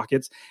Bigger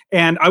Pockets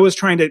and I was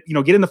trying to,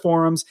 get in the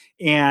forums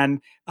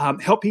and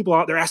help people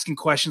out. They're asking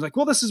questions like,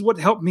 well, this is what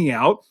helped me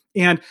out.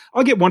 And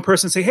I'll get one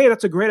person say, hey,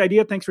 that's a great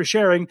idea. Thanks for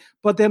sharing.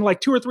 But then like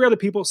 2 or 3 other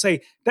people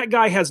say, that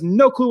guy has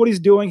no clue what he's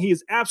doing. He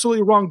is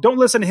absolutely wrong. Don't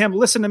listen to him.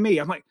 Listen to me.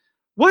 I'm like,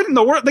 what in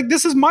the world? Like,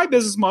 this is my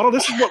business model.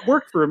 This is what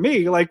worked for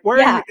me. Like, where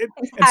are you?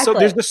 Exactly. And so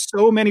there's just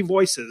so many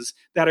voices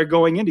that are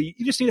going into you.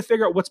 You just need to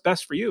figure out what's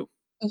best for you.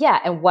 Yeah.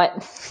 And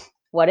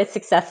what is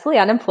successfully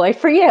unemployed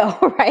for you,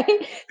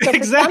 right? So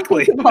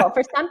exactly.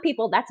 For some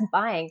people, that's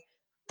buying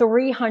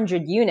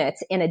 300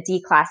 units in a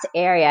D-class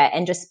area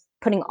and just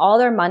putting all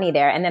their money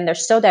there. And then they're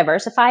so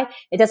diversified.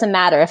 It doesn't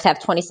matter if they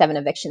have 27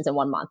 evictions in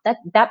 1 month.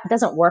 That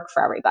doesn't work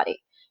for everybody,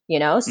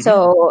 Mm-hmm.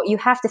 So you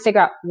have to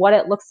figure out what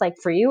it looks like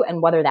for you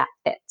and whether that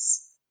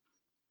fits.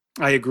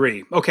 I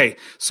agree. Okay.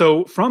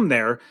 So from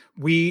there,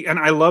 and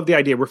I love the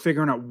idea. We're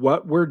figuring out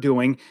what we're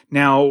doing.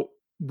 Now,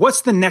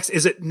 what's the next?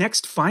 Is it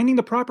next finding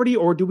the property,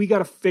 or do we got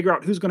to figure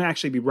out who's going to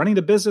actually be running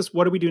the business?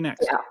 What do we do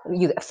next? Yeah,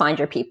 you find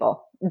your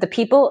people.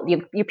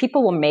 Your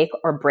people will make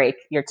or break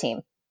your team,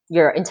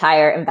 your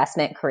entire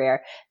investment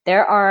career.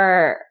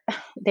 There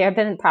have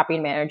been property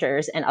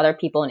managers and other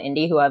people in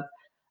Indy who have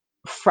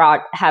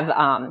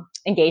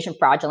engaged in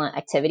fraudulent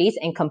activities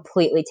and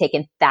completely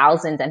taken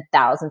thousands and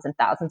thousands and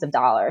thousands of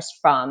dollars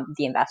from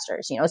the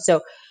investors,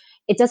 so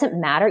it doesn't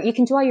matter. You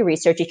can do all your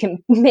research. You can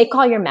make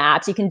all your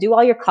maps. You can do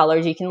all your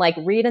colors. You can like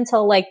read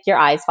until like your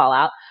eyes fall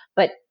out.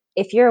 But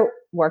if you're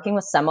working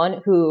with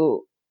someone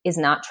who is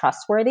not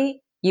trustworthy,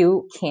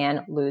 you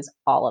can lose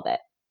all of it.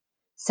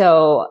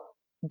 So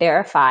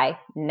verify,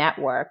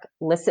 network,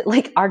 listen,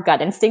 like our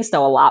gut instincts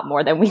know a lot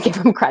more than we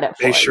give them credit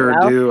for. They sure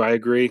do. I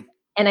agree.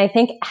 And I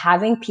think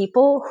having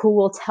people who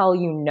will tell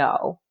you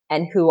no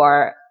and who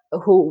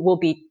will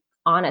be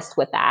honest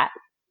with that,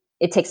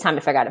 it takes time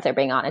to figure out if they're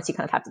being honest. You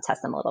kind of have to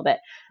test them a little bit.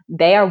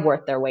 They are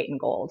worth their weight in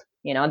gold.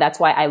 That's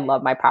why I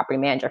love my property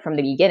manager from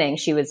the beginning.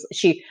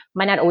 She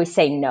might not always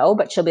say no,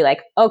 but she'll be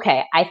like,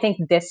 okay, I think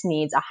this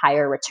needs a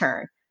higher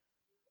return.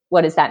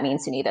 What does that mean,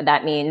 Sunita?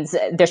 That means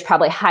there's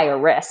probably higher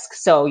risk.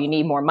 So you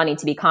need more money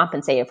to be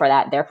compensated for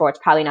that. Therefore, it's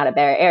probably not a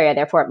better area.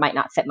 Therefore, it might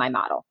not fit my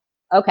model.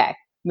 Okay,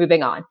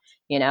 moving on.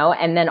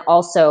 And then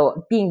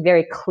also being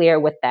very clear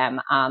with them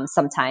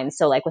sometimes.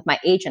 So like with my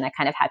agent, I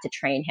kind of had to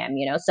train him,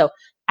 so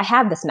I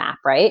have this map,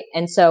 right?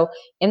 And so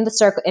in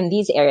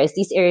these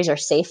areas are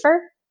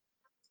safer.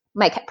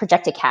 my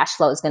projected cash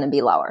flow is going to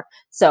be lower.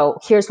 So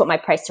here's what my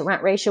price to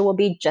rent ratio will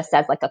be, just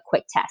as like a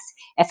quick test.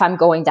 If I'm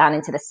going down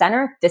into the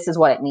center, this is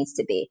what it needs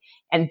to be.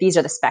 And these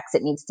are the specs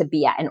it needs to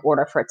be at in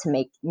order for it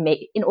to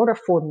in order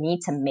for me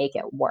to make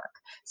it work.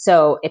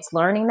 So it's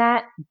learning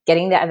that,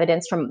 getting the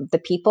evidence from the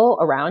people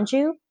around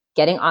you,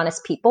 getting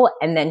honest people,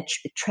 and then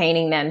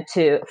training them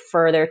to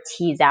further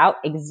tease out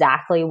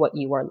exactly what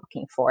you are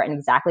looking for and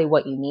exactly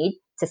what you need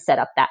to set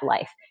up that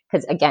life.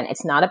 Because again,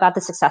 it's not about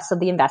the success of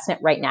the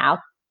investment right now,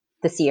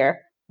 this year,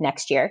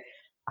 next year.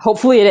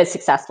 Hopefully it is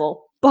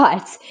successful,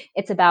 but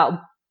it's about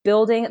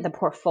building the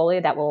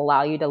portfolio that will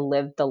allow you to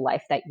live the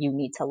life that you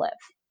need to live.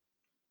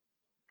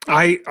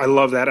 I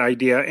love that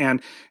idea.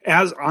 And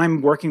as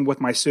I'm working with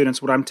my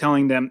students, what I'm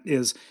telling them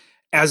is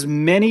as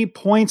many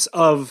points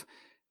of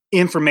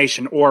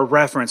information or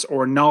reference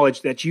or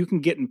knowledge that you can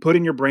get and put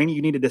in your brain,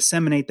 you need to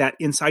disseminate that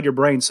inside your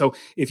brain. So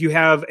if you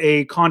have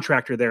a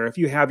contractor there, if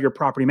you have your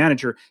property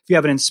manager, if you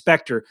have an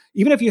inspector,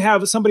 even if you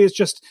have somebody that's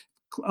just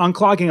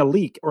unclogging a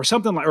leak or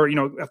something like, or,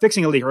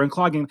 fixing a leak or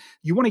unclogging,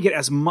 you want to get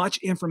as much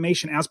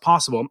information as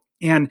possible.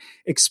 And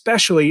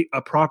especially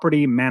a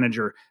property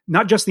manager,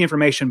 not just the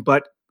information,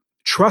 but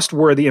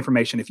trustworthy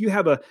information. If you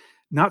have a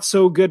not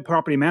so good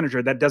property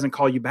manager that doesn't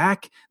call you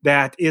back,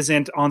 that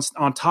isn't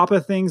on top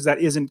of things, that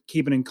isn't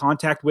keeping in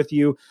contact with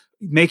you,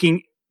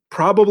 making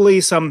probably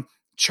some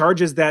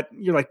charges that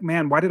you're like,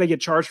 man, why did I get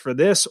charged for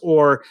this?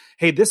 Or,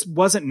 hey, this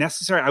wasn't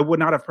necessary, I would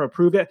not have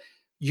approved it.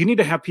 You need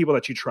to have people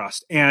that you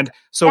trust. And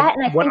so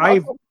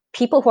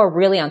people who are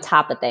really on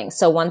top of things.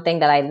 So one thing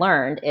that I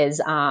learned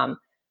is,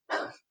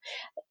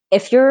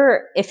 if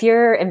your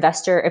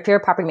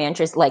property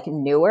manager is like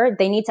newer,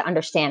 they need to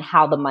understand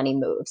how the money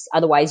moves.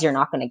 Otherwise, you're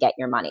not going to get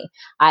your money.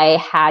 I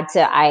had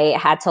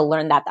to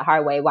learn that the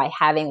hard way by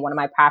having one of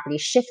my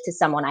properties shift to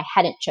someone I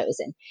hadn't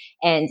chosen.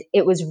 And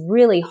it was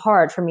really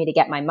hard for me to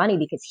get my money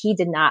because he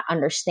did not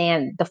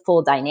understand the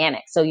full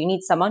dynamic. So you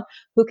need someone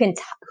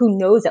who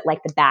knows it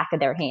like the back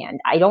of their hand.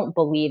 I don't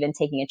believe in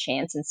taking a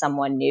chance in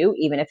someone new,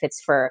 even if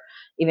it's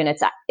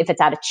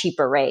at a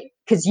cheaper rate,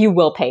 because you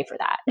will pay for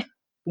that.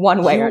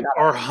 One way or another.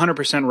 You are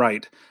 100%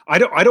 right. I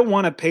don't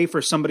want to pay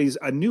for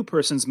a new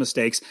person's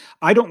mistakes.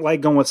 I don't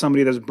like going with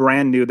somebody that's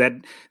brand new that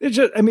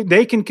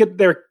they can get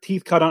their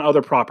teeth cut on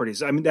other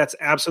properties. That's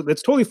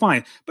totally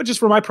fine. But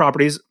just for my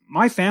properties,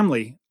 my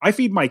family, I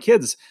feed my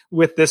kids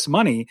with this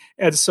money.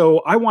 And so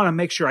I want to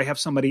make sure I have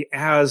somebody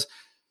as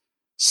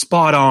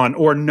spot on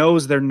or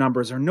knows their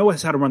numbers or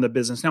knows how to run the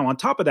business. Now, on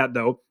top of that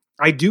though,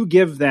 I do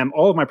give them,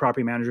 all of my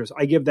property managers,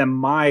 I give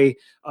them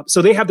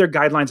so they have their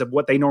guidelines of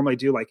what they normally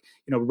do. Like,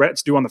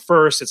 rent's due on the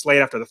 1st, it's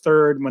late after the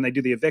 3rd when they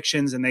do the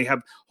evictions, and they have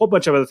a whole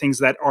bunch of other things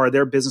that are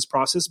their business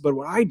process. But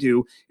what I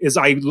do is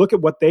I look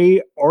at what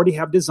they already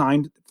have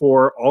designed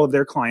for all of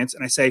their clients.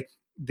 And I say,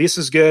 this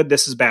is good,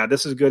 this is bad,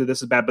 this is good,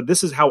 this is bad, but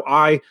this is how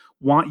I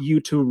want you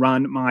to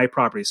run my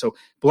property. So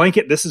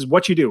blanket, this is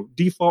what you do,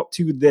 default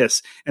to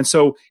this. And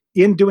so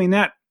in doing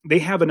that, they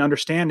have an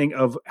understanding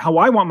of how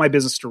I want my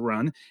business to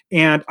run.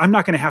 And I'm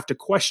not going to have to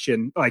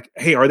question like,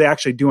 hey, are they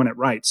actually doing it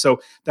right?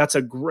 So that's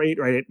a great,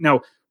 right?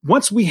 Now,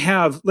 once we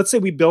have, let's say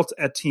we built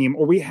a team,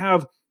 or we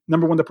have,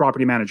 number one, the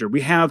property manager,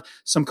 we have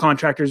some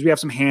contractors, we have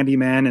some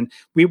handymen, and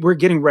we're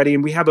getting ready,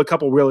 and we have a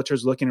couple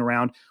realtors looking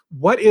around.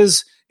 What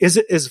is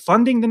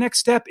funding the next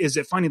step? Is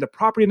it finding the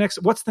property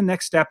next? What's the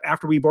next step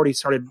after we've already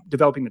started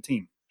developing the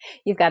team?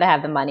 You've got to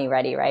have the money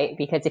ready, right?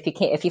 Because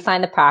if you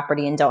find the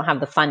property and don't have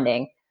the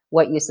funding,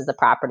 what use is the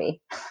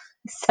property?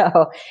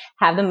 So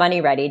have the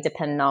money ready,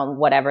 depending on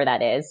whatever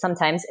that is.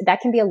 Sometimes that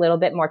can be a little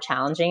bit more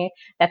challenging.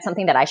 That's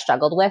something that I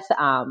struggled with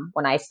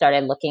when I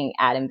started looking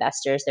at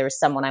investors. There was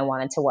someone I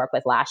wanted to work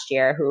with last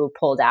year who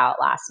pulled out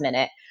last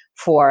minute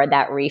for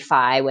that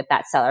refi with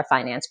that seller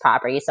finance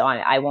property. So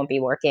I won't be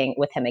working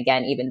with him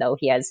again, even though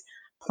he has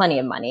plenty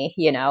of money.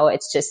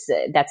 It's just,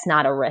 that's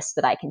not a risk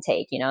that I can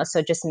take,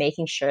 so just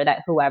making sure that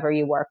whoever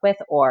you work with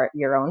or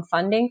your own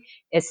funding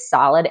is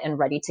solid and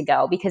ready to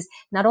go, because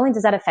not only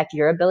does that affect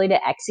your ability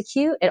to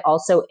execute, it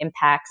also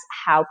impacts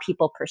how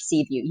people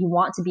perceive you. You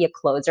want to be a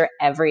closer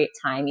every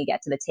time you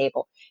get to the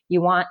table.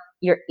 You want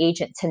your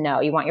agent to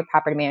know, you want your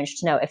property manager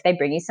to know, if they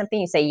bring you something,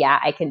 you say, yeah,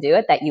 I can do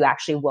it, that you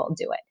actually will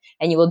do it.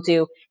 And you will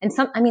do, and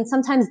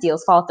sometimes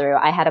deals fall through.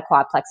 I had a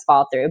quadplex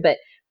fall through, but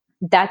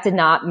that did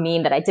not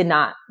mean that I did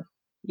not.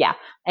 Yeah.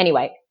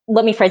 Anyway,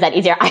 let me phrase that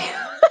easier.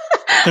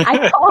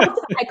 I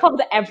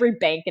called every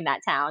bank in that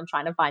town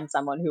trying to find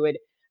someone who would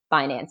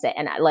finance it.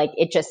 And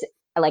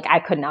I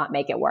could not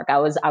make it work. I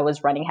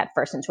was running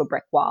headfirst into a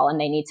brick wall,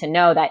 and they need to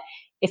know that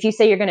if you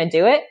say you're going to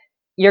do it,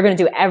 you're going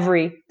to do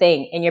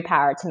everything in your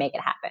power to make it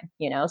happen,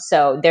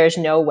 So there's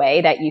no way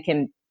that you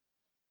can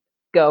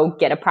go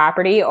get a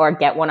property or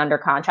get one under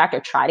contract or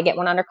try to get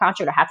one under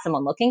contract or have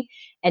someone looking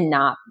and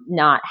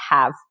not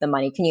have the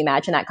money. Can you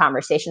imagine that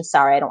conversation?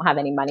 Sorry, I don't have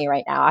any money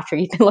right now, after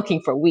you've been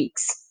looking for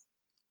weeks.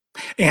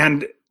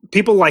 And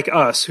people like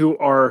us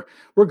we're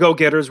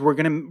go-getters, we're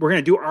going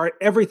to do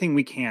everything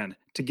we can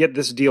to get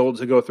this deal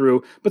to go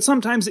through. But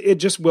sometimes it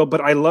just will.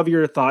 But I love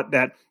your thought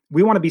that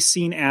We want to be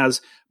seen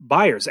as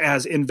buyers,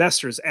 as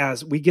investors,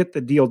 as we get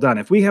the deal done.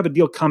 If we have a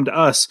deal come to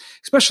us,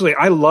 especially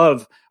I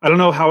don't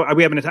know how,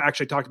 we haven't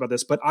actually talked about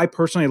this, but I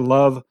personally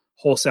love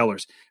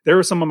wholesalers.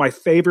 They're some of my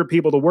favorite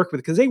people to work with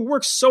because they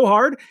work so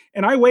hard.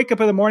 And I wake up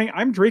in the morning,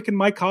 I'm drinking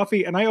my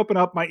coffee, and I open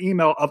up my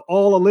email of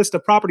all a list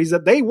of properties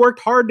that they worked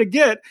hard to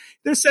get.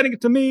 They're sending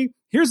it to me.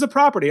 Here's the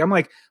property. I'm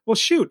like, well,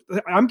 shoot,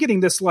 I'm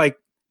getting this like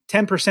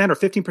 10% or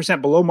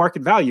 15% below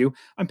market value.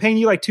 I'm paying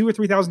you like $2,000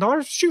 or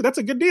 $3,000. Shoot, that's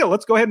a good deal.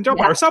 Let's go ahead and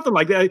jump on or something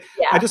like that.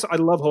 Yeah. I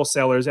love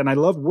wholesalers and I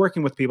love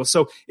working with people.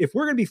 So if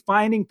we're going to be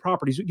finding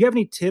properties, do you have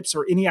any tips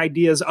or any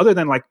ideas other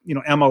than like,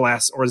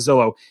 MLS or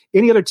Zillow,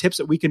 any other tips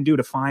that we can do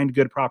to find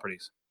good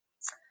properties?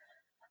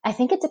 I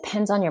think it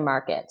depends on your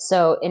market.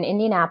 So in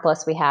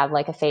Indianapolis, we have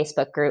like a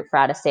Facebook group for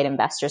out-of-state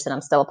investors that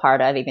I'm still a part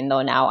of, even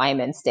though now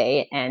I'm in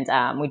state. And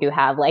we do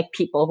have like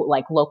people who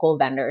like local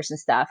vendors and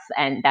stuff.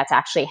 And that's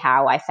actually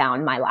how I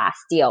found my last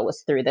deal,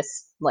 was through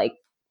this like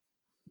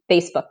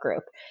Facebook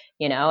group,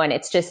 and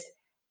it's just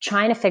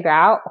trying to figure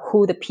out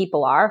who the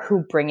people are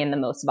who bring in the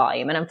most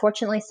volume. And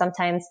unfortunately,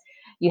 sometimes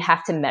you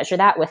have to measure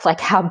that with like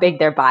how big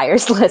their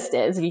buyers list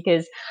is,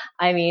 because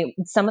I mean,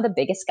 some of the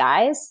biggest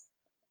guys,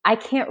 I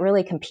can't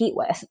really compete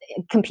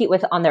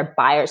with on their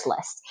buyers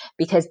list,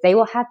 because they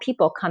will have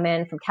people come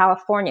in from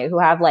California who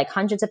have like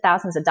hundreds of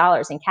thousands of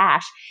dollars in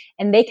cash,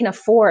 and they can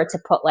afford to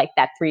put like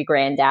that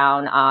 $3,000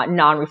 down,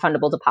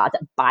 non-refundable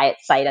deposit, buy it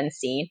sight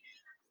unseen.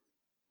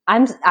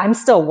 I'm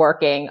still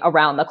working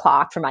around the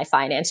clock for my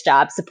finance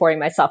job, supporting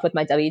myself with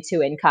my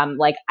W-2 income.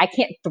 Like, I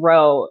can't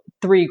throw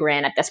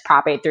 $3,000 at this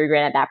property,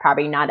 $3,000 at that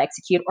property, not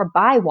execute, or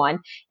buy one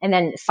and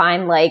then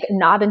find like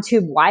knob and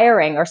tube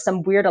wiring or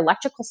some weird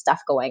electrical stuff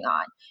going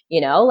on.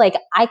 Like,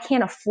 I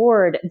can't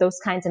afford those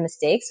kinds of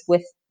mistakes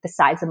with the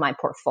size of my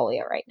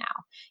portfolio right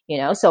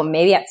now. So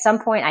maybe at some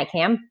point I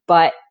can,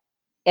 but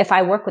if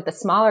I work with the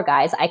smaller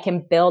guys, I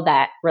can build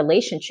that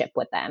relationship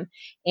with them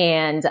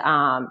and,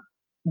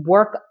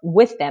 work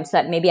with them so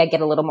that maybe I get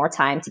a little more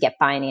time to get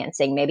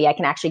financing. Maybe I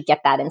can actually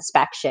get that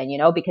inspection,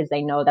 because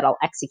they know that I'll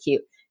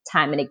execute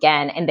time and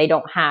again, and they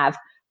don't have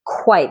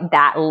quite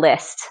that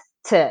list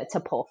to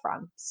pull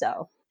from.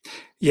 So.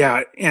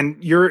 Yeah. And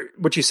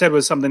what you said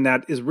was something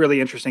that is really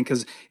interesting,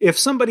 because if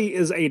somebody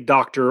is a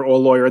doctor or a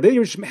lawyer, they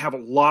usually have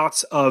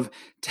lots of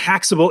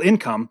taxable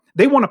income.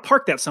 They want to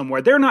park that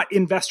somewhere. They're not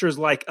investors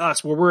like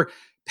us, where we're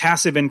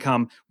passive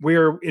income.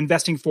 We're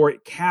investing for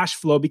cash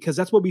flow because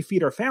that's what we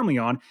feed our family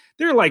on.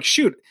 They're like,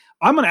 shoot,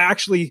 I'm going to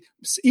actually,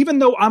 even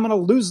though I'm going to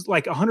lose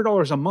like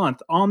 $100 a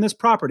month on this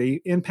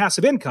property in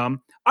passive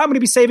income, I'm going to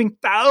be saving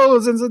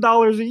thousands of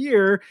dollars a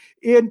year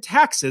in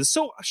taxes.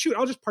 So shoot,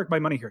 I'll just park my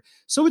money here.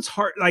 So it's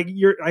hard. Like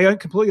I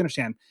completely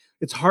understand.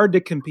 It's hard to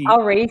compete.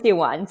 I'll raise you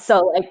one.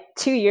 So like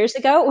 2 years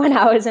ago when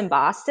I was in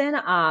Boston,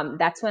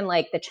 that's when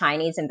like the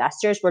Chinese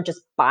investors were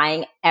just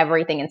buying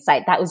everything in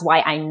sight. That was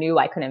why I knew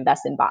I could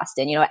invest in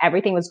Boston.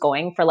 Everything was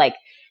going for like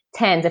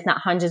tens, if not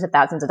hundreds of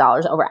thousands of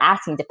dollars over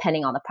asking,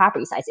 depending on the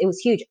property size. It was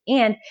huge.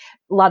 And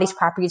a lot of these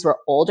properties were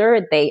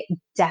older. They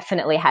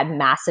definitely had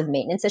massive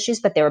maintenance issues,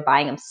 but they were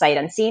buying them sight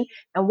unseen.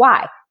 And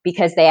why?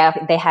 Because they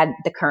had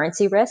the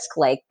currency risk,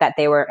 like that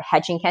they were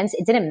hedging against.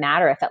 It didn't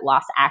matter if it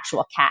lost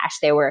actual cash.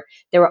 There were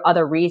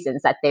other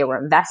reasons that they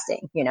were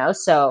investing,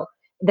 So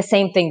the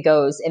same thing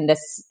goes in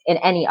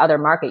any other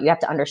market. You have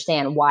to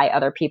understand why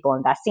other people are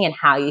investing and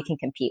how you can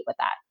compete with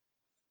that.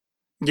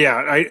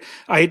 Yeah,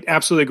 I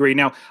absolutely agree.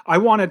 Now, I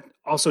want to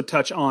also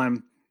touch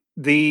on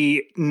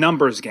the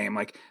numbers game.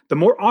 Like, the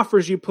more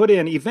offers you put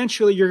in,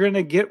 eventually you're going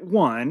to get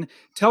one.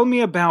 Tell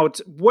me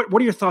about what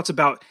are your thoughts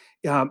about,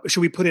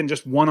 should we put in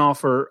just one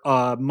offer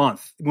a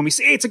month? When we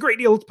say, hey, it's a great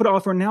deal, let's put an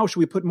offer in now. Should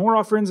we put more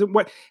offers in?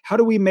 How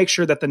do we make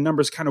sure that the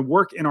numbers kind of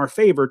work in our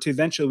favor to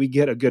eventually we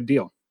get a good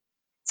deal?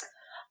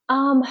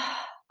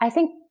 I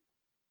think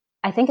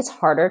it's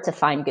harder to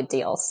find good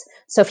deals.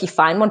 So if you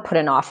find one, put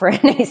an offer in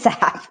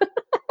ASAP.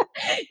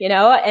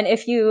 And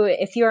if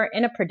you're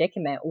in a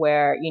predicament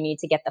where you need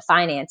to get the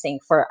financing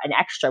for an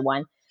extra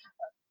one,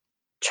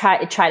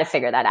 try to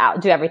figure that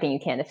out. Do everything you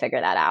can to figure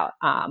that out.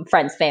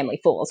 Friends, family,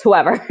 fools,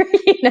 whoever,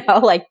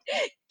 like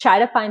try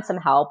to find some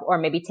help or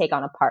maybe take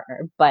on a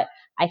partner. But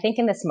I think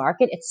in this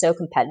market, it's so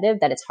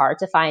competitive that it's hard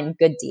to find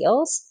good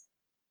deals.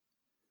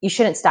 You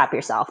shouldn't stop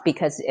yourself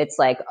because it's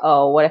like,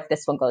 oh, what if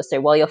this one goes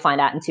through? Well, you'll find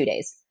out in 2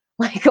 days,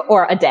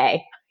 or a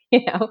day.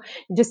 You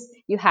just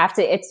have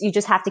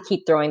to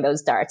keep throwing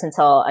those darts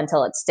until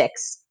it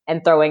sticks,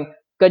 and throwing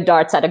good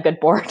darts at a good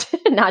board,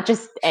 not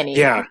just any.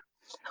 Yeah.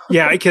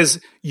 Yeah, because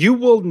you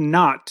will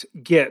not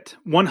get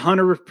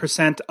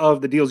 100%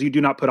 of the deals you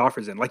do not put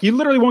offers in. Like, you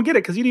literally won't get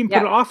it because you didn't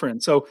put an offer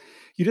in. So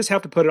you just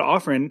have to put an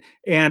offer in.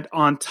 And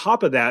on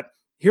top of that,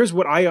 here's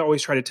what I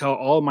always try to tell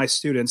all of my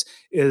students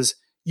is,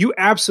 you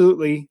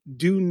absolutely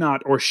do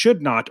not, or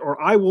should not,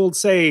 or I will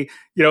say,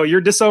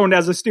 you're disowned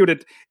as a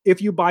student if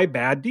you buy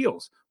bad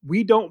deals.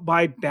 We don't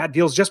buy bad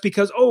deals just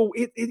because,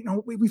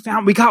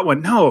 we got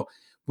one. No,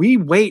 we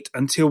wait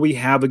until we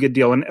have a good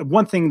deal. And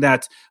one thing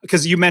that,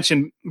 because you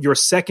mentioned your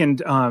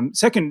second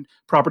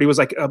property was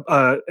like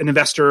an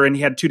investor, and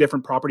he had two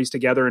different properties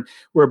together, and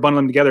we're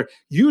bundling them together.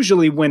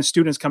 Usually when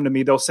students come to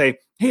me, they'll say,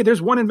 hey,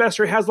 there's one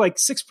investor who has like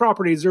 6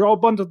 properties. They're all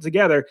bundled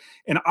together.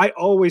 And I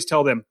always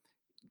tell them,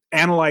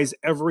 analyze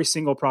every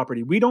single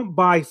property. We don't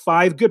buy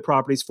 5 good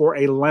properties for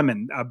a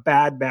lemon, a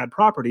bad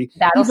property,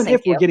 even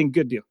if we're getting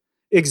good deal.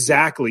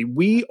 Exactly.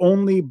 We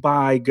only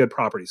buy good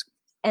properties.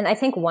 And I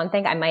think one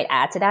thing I might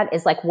add to that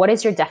is like, what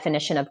is your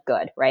definition of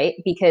good, right?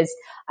 Because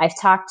I've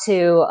talked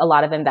to a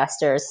lot of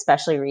investors,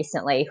 especially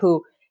recently,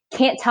 who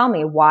can't tell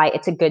me why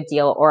it's a good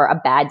deal or a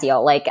bad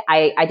deal. Like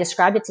I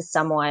described it to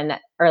someone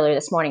earlier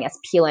this morning as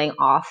peeling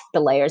off the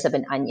layers of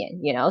an onion,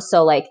 you know?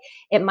 So like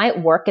it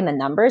might work in the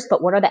numbers,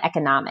 but what are the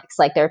economics?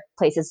 Like there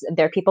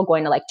are people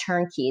going to like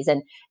turnkeys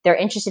and they're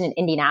interested in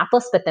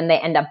Indianapolis, but then they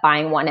end up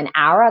buying one an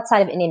hour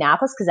outside of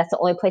Indianapolis because that's the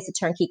only place a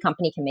turnkey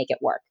company can make it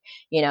work,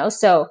 you know?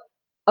 So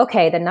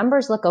okay, the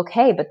numbers look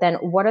okay, but then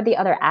what are the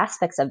other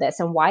aspects of this?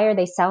 And why are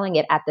they selling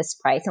it at this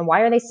price? And why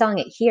are they selling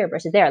it here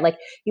versus there? Like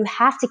you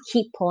have to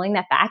keep pulling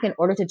that back in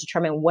order to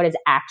determine what is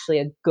actually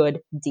a good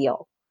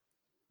deal.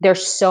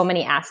 There's so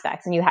many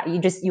aspects, and you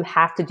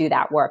have to do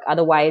that work.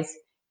 Otherwise,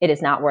 it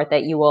is not worth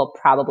it. You will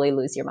probably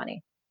lose your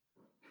money.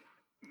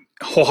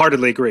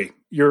 Wholeheartedly agree.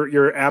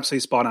 You're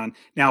absolutely spot on.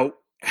 Now,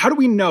 how do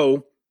we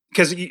know?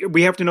 Because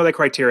we have to know that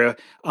criteria.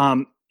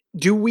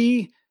 Do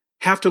we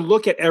have to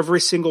look at every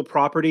single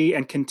property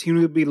and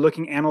continue to be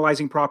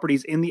analyzing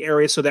properties in the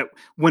area so that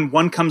when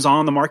one comes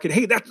on the market,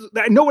 hey,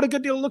 I know what a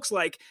good deal looks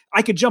like.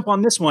 I could jump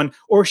on this one.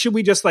 Or should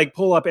we just like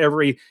pull up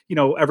every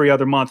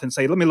other month and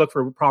say, let me look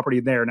for a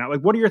property there now?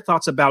 Like, what are your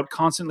thoughts about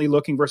constantly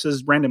looking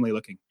versus randomly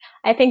looking?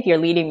 I think you're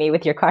leading me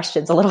with your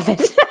questions a little bit.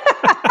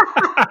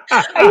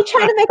 Are you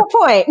trying to make a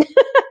point?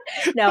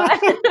 No,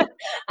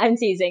 I'm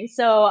teasing.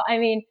 So, I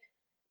mean,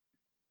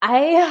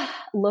 I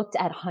looked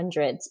at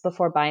hundreds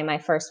before buying my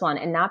first one,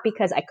 and not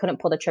because I couldn't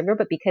pull the trigger,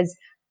 but because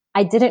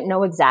I didn't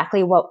know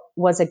exactly what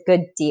was a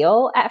good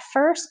deal at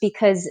first,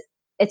 because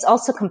it's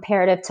also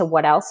comparative to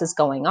what else is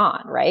going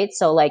on, right?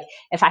 So like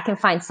if I can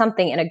find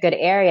something in a good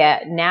area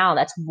now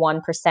that's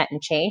 1%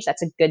 and change,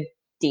 that's a good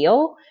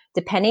deal,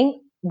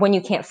 depending when you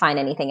can't find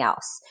anything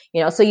else,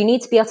 you know? So you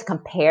need to be able to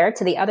compare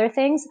to the other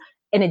things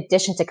in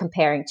addition to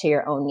comparing to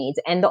your own needs.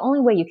 And the only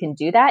way you can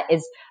do that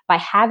is by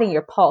having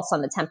your pulse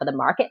on the temp of the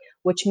market,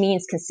 which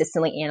means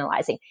consistently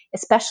analyzing,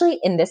 especially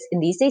in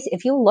these days.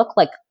 If you look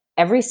like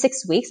every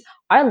 6 weeks,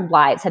 our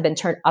lives have been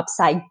turned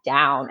upside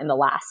down in the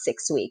last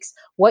 6 weeks.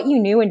 What you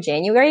knew in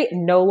January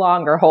no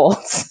longer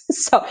holds.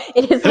 So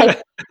it is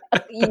like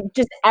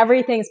just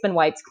everything's been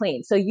wiped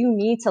clean. So you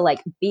need to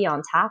like be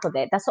on top of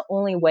it. That's the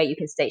only way you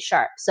can stay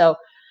sharp. So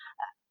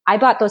I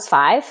bought those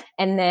 5,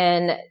 and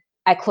then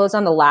I closed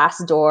on the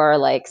last door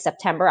like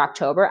September,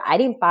 October. I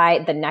didn't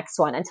buy the next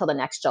one until the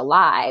next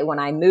July when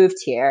I moved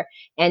here.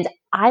 And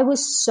I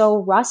was so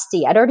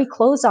rusty. I'd already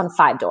closed on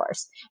 5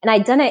 doors, and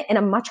I'd done it in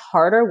a much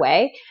harder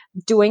way,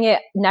 doing it,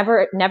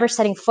 never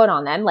setting foot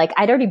on them. Like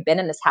I'd already been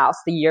in this house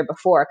the year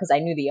before because I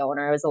knew the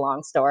owner. It was a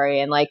long story.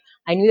 And like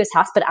I knew this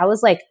house, but I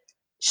was like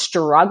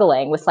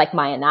struggling with like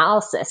my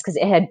analysis because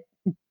it had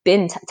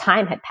been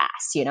time had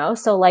passed, you know?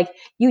 So like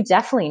you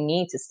definitely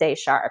need to stay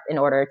sharp in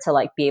order to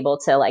like be able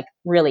to like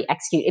really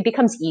execute. It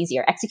becomes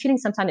easier. Executing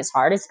sometimes is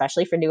hard,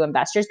 especially for new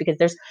investors, because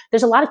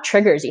there's a lot of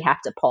triggers you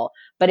have to pull.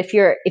 But if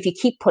you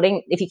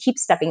keep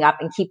stepping up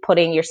and keep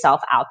putting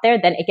yourself out there,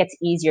 then it gets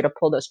easier to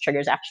pull those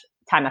triggers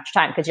time after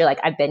time, because you're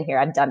like, I've been here,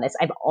 I've done this,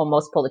 I've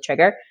almost pulled the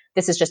trigger.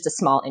 This is just a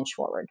small inch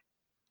forward.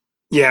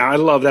 Yeah, I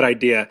love that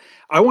idea.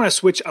 I want to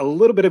switch a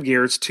little bit of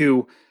gears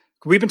to,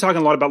 we've been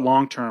talking a lot about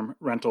long-term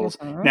rentals.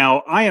 Mm-hmm.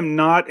 Now, I am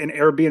not an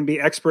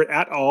Airbnb expert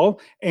at all.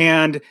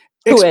 And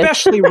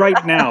especially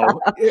right now,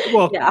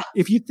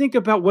 if you think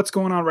about what's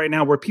going on right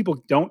now where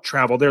people don't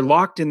travel, they're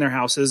locked in their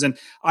houses. And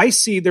I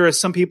see there are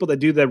some people that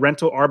do the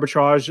rental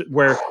arbitrage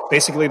where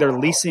basically they're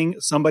leasing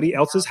somebody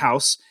else's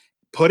house,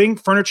 putting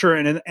furniture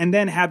in it, and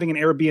then having an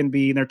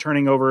Airbnb, and they're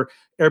turning over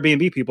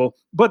Airbnb people.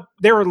 But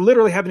they're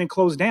literally having it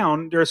closed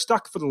down. They're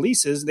stuck for the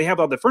leases. They have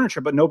all the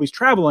furniture, but nobody's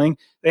traveling.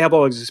 They have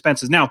all those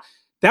expenses. Now,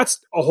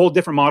 that's a whole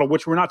different model,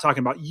 which we're not talking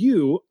about.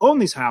 You own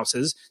these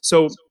houses,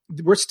 so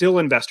we're still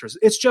investors.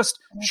 It's just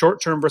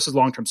short-term versus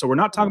long-term. So we're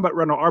not talking about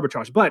rental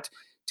arbitrage. But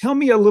tell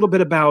me a little bit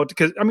about,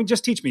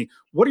 just teach me,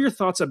 what are your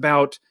thoughts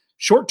about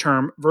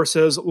short-term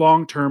versus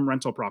long-term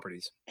rental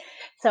properties?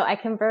 So I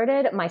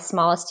converted my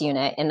smallest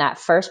unit in that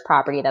first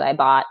property that I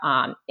bought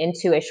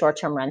into a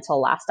short-term rental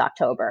last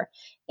October.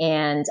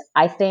 And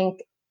I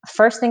think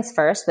first things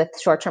first with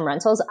short-term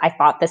rentals, I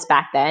thought this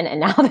back then, and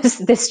now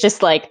this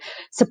just like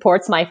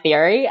supports my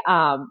theory.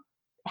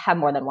 Have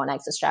more than one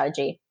exit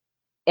strategy.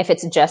 If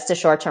it's just a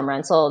short-term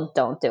rental,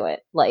 don't do it.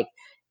 Like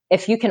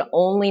if you can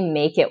only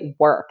make it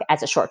work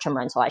as a short-term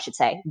rental, I should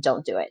say,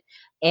 don't do it.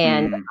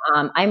 And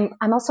I'm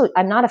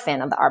not a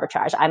fan of the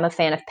arbitrage. I'm a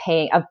fan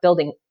of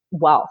building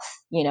wealth,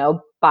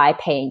 by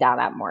paying down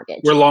that mortgage.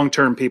 We're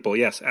long-term people.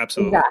 Yes,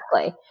 absolutely.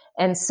 Exactly.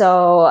 And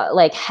so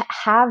like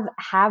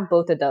have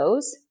both of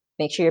those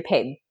make sure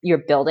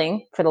you're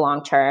building for the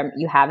long term.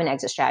 You have an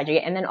exit strategy.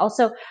 And then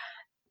also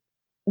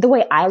the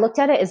way I looked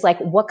at it is like,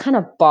 what kind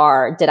of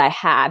bar did I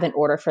have in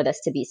order for this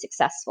to be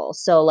successful?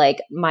 So like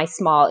it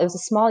was a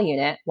small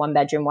unit, 1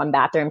 bedroom, 1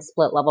 bathroom,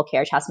 split level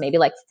carriage house, maybe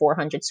like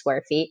 400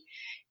 square feet.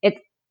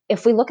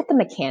 If we look at the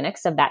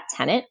mechanics of that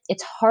tenant,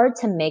 it's hard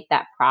to make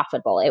that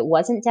profitable. It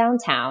wasn't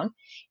downtown.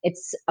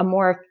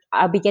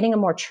 I'll be getting a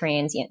more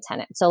transient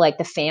tenant. So like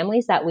the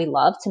families that we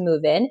love to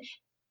move in,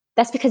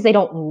 that's because they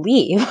don't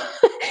leave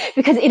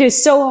because it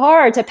is so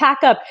hard to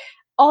pack up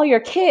all your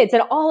kids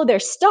and all of their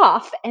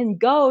stuff and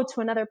go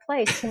to another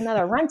place, to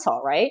another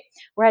rental, right?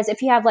 Whereas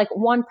if you have like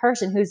one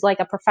person who's like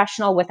a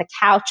professional with a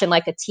couch and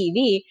like a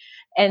TV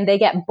and they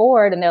get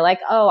bored and they're like,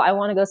 oh, I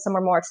want to go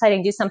somewhere more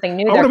exciting, do something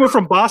new. I want to move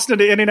from Boston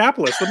to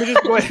Indianapolis. Let me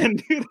just go ahead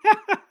and do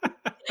that.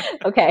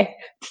 Okay.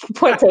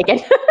 Point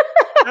taken.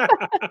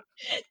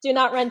 Do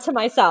not rent to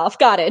myself.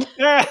 Got it.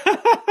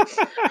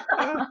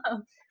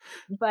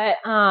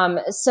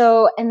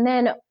 And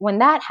then when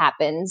that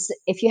happens,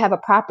 if you have a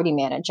property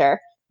manager,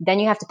 then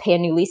you have to pay a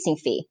new leasing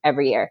fee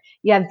every year.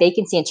 You have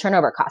vacancy and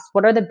turnover costs.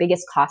 What are the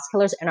biggest cost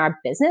killers in our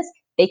business?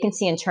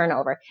 Vacancy and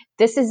turnover.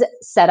 This is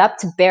set up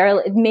to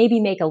maybe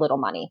make a little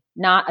money,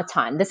 not a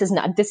ton. This is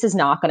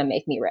not going to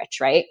make me rich,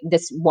 right?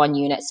 This small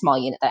unit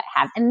that I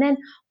have. And then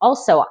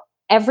also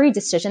every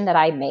decision that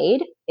I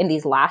made in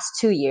these last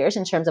 2 years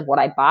in terms of what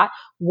I bought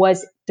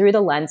was through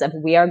the lens of,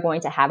 we are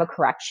going to have a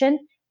correction.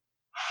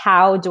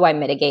 How do I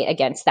mitigate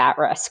against that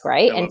risk,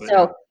 right?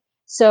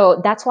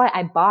 So that's why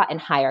I bought in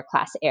higher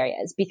class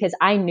areas, because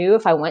I knew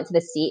if I went to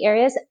the C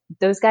areas,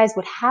 those guys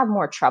would have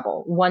more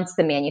trouble once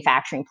the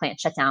manufacturing plant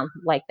shut down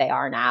like they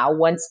are now,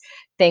 once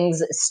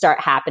things start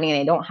happening and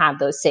they don't have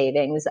those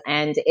savings.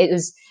 And it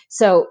was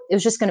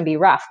just going to be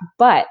rough.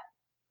 But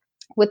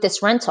with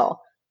this rental,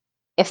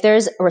 if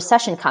there's a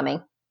recession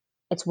coming,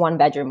 it's 1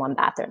 bedroom, 1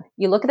 bathroom.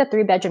 You look at the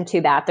 3 bedroom,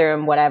 2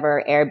 bathroom,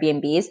 whatever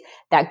Airbnbs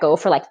that go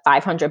for like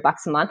 $500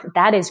 a month.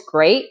 That is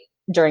great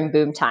during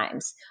boom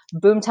times.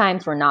 Boom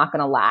times were not going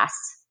to last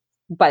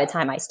by the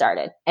time I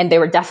started. And they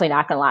were definitely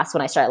not going to last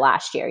when I started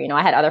last year. You know,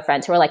 I had other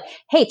friends who were like,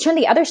 hey, turn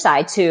the other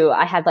side to,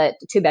 I had like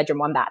 2 bedroom,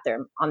 1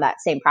 bathroom on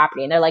that same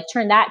property. And they're like,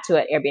 turn that to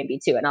an Airbnb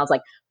too. And I was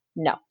like,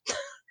 no,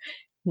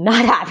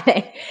 not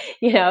happening,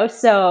 you know?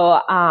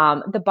 So,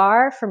 the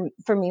bar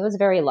for me was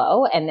very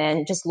low. And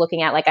then just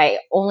looking at, like, I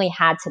only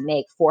had to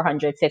make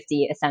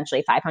 450,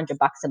 essentially $500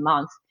 a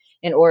month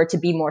in order to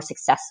be more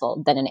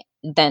successful than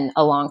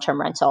a long-term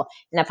rental.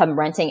 And if I'm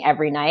renting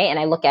every night and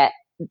I look at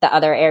the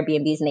other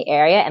Airbnbs in the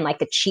area, and like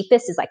the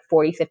cheapest is like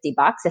 $40,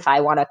 $50 if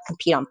I want to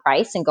compete on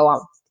price and go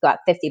out $50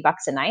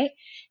 a night.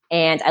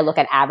 And I look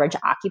at average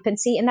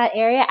occupancy in that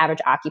area,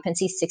 average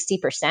occupancy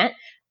 60%.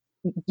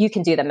 You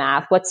can do the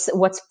math. What's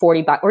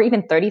 $40 or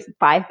even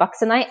 $35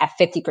 a night at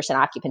 50%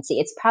 occupancy?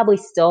 It's probably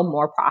still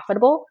more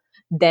profitable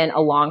than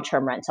a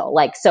long-term rental.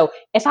 Like, so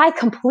if I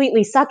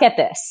completely suck at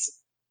this,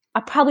 I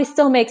probably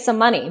still make some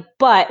money,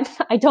 but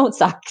I don't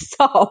suck.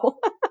 So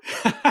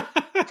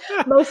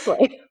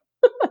mostly.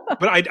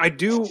 But I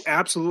do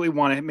absolutely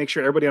want to make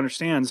sure everybody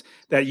understands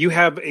that you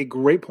have a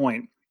great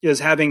point, is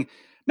having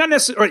not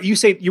necessarily, you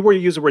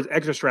use the word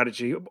exit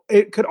strategy.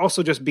 It could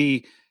also just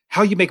be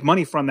how you make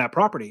money from that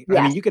property. Yes.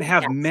 I mean, you can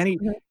have many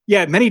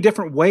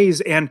different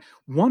ways. And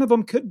one of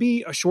them could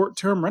be a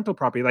short-term rental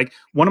property. Like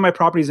one of my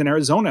properties in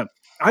Arizona,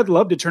 I'd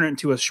love to turn it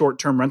into a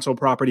short-term rental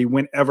property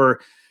whenever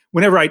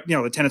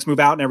the tenants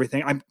move out and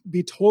everything. I'd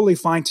be totally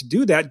fine to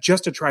do that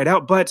just to try it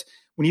out. But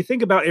when you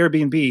think about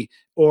Airbnb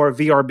or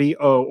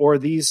VRBO or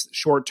these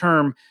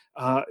short-term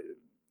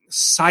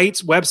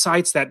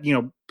websites that,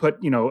 put,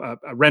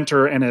 a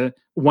renter and a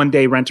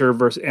one-day renter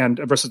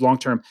versus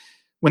long-term,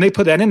 when they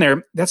put that in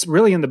there, that's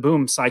really in the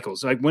boom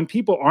cycles. Like when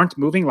people aren't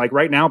moving, like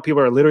right now,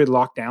 people are literally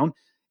locked down.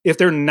 If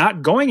they're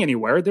not going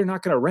anywhere, they're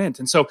not going to rent.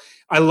 And so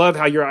I love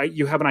how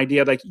you have an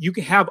idea, like you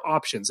can have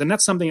options. And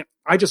that's something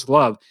I just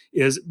love,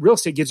 is real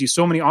estate gives you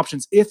so many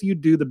options if you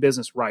do the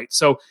business right.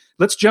 So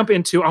let's jump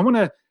into, I want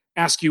to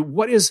ask you,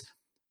 what is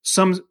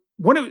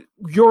one of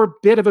your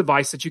bit of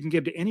advice that you can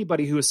give to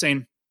anybody who is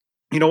saying,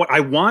 you know what,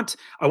 I'm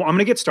going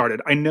to get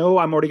started. I know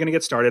I'm already going to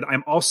get started.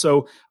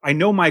 I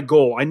know my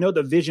goal. I know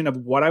the vision of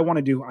what I want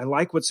to do. I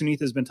like what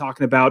Sunitha has been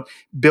talking about,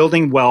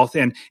 building wealth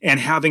and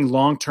having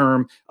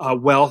long-term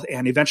wealth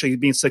and eventually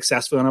being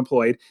successful and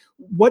employed.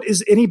 What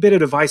is any bit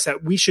of advice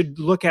that we should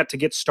look at to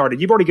get started?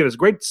 You've already given us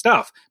great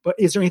stuff, but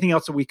is there anything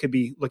else that we could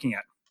be looking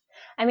at?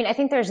 I mean, I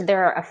think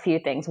there are a few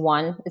things.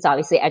 One is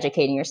obviously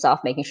educating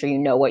yourself, making sure you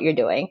know what you're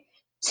doing.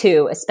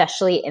 Two,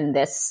 especially in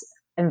this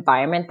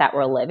environment that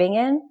we're living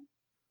in,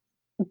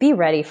 be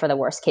ready for the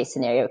worst case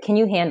scenario. Can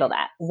you handle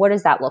that? What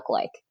does that look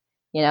like?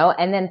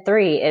 And then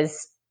 3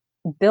 is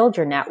build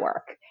your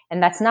network.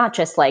 And that's not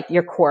just like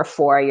your core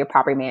 4, your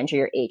property manager,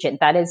 your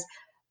agent. That is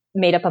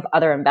made up of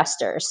other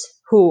investors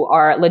who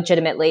are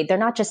legitimately, they're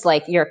not just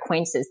like your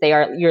acquaintances. They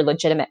are your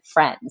legitimate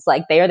friends.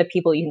 Like they are the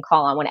people you can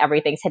call on when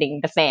everything's hitting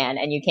the fan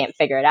and you can't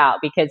figure it out.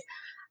 Because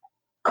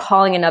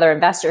calling another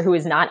investor who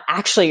is not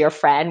actually your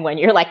friend when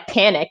you're like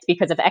panicked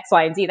because of X,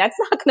 Y, and Z. That's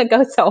not going to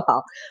go so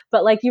well.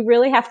 But like, you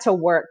really have to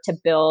work to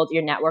build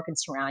your network and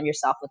surround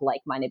yourself with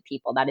like-minded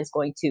people. That is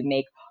going to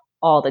make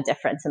all the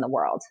difference in the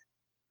world.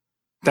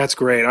 That's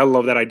great. I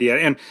love that idea.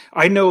 And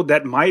I know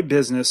that my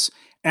business,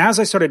 as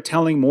I started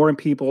telling more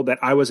people that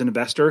I was an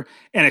investor,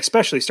 and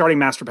especially starting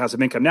Master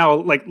Passive Income, now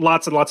like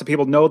lots and lots of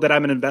people know that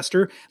I'm an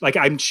investor. Like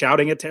I'm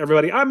shouting it to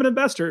everybody, I'm an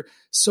investor.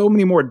 So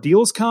many more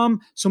deals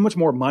come, so much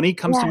more money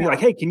comes to me.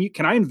 Like, hey,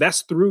 can I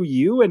invest through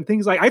you? And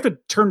things like I have to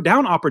turn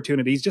down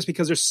opportunities just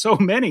because there's so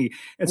many.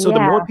 And so the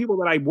more people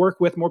that I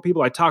work with, more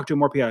people I talk to,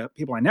 more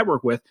people I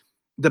network with,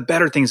 the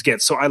better things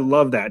get. So I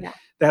love that. Yeah.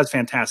 That's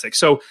fantastic.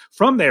 So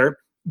from there,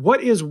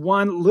 what is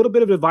one little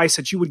bit of advice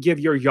that you would give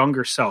your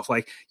younger self?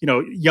 Like,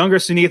 younger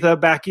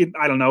Sunitha back in,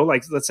 I don't know,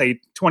 like let's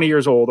say 20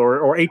 years old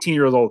or 18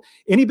 years old.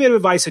 Any bit of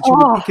advice that you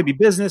would, it could be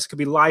business, could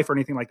be life or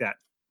anything like that.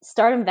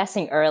 Start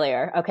investing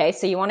earlier. Okay.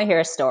 So you want to hear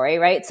a story,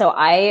 right? So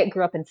I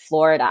grew up in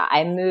Florida.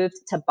 I moved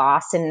to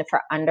Boston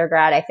for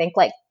undergrad, I think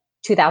like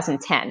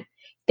 2010.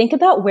 Think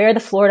about where the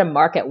Florida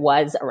market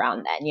was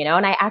around then,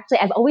 and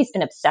I've always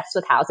been obsessed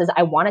with houses.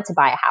 I wanted to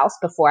buy a house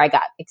before I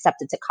got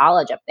accepted to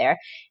college up there.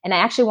 And I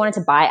actually wanted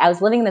to I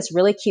was living in this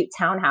really cute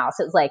townhouse.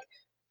 It was like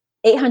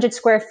 800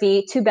 square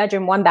feet,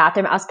 2-bedroom,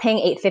 1-bathroom. I was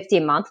paying $850 a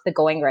month, the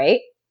going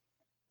rate.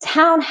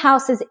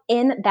 Townhouses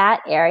in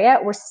that area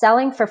were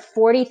selling for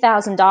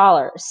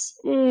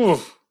 $40,000.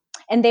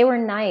 And they were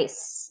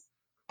nice.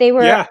 They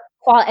were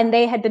and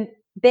they had been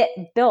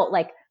built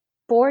like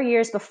 4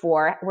 years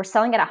before. We're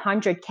selling at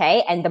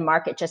 $100K and the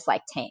market just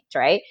like tanked,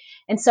 right?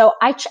 And so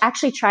I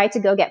actually tried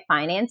to go get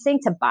financing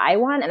to buy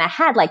one, and I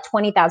had like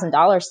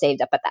 $20,000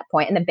 saved up at that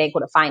point, and the bank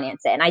would have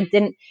financed it. And I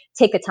didn't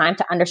take the time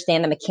to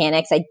understand the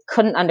mechanics. I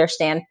couldn't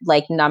understand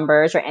like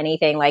numbers or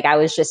anything. Like I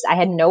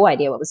had no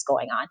idea what was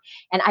going on.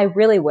 And I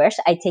really wish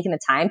I'd taken the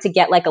time to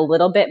get like a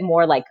little bit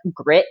more like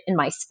grit in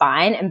my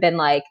spine and been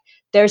like,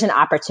 there's an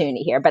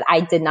opportunity here. But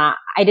I did not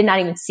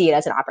even see it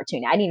as an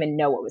opportunity. I didn't even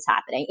know what was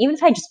happening. Even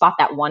if I just bought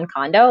that one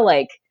condo,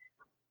 like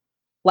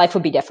life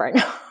would be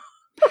different.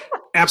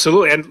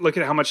 Absolutely. And look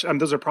at how much,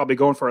 those are probably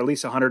going for at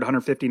least 100,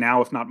 150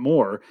 now, if not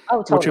more,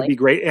 totally. Which would be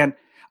great. And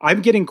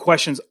I'm getting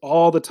questions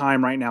all the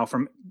time right now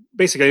from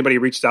basically anybody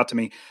who reaches out to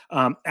me,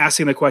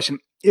 asking the question,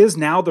 is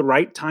now the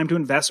right time to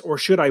invest or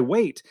should I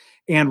wait?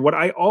 And what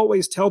I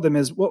always tell them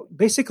is, well,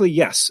 basically,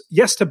 yes.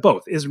 Yes to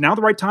both. Is now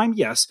the right time?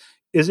 Yes.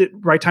 Is it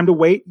right time to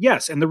wait?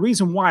 Yes. And the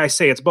reason why I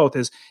say it's both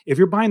is if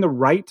you're buying the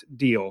right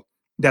deal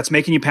that's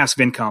making you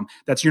passive income,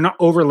 you're not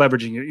over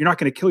leveraging it, you're not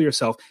going to kill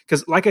yourself.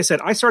 Because like I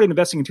said, I started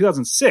investing in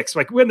 2006,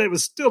 like when it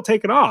was still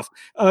taking off.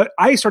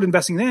 I started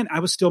investing then,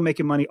 I was still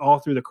making money all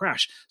through the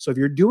crash. So if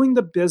you're doing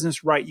the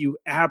business right, you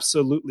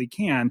absolutely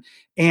can.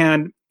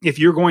 And if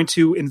you're going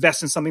to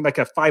invest in something like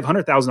a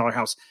 $500,000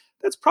 house,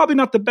 that's probably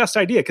not the best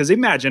idea. Because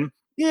imagine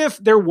if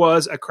there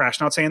was a crash,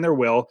 not saying there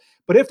will,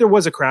 but if there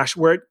was a crash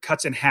where it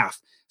cuts in half.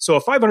 So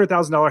a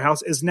 $500,000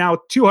 house is now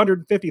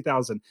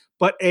 $250,000,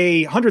 but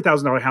a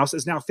 $100,000 house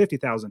is now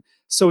 $50,000.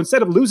 So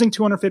instead of losing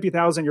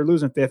 $250,000, you're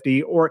losing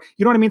 50, or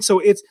you know what I mean?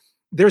 So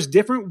there's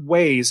different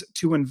ways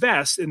to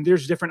invest and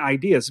there's different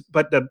ideas.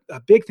 But a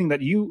big thing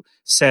that you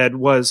said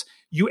was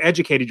you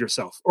educated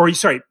yourself,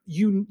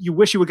 you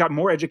wish you would got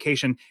more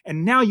education,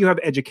 and now you have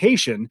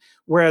education.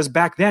 Whereas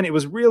back then it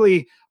was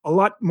really a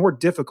lot more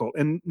difficult.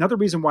 And another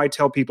reason why I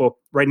tell people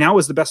right now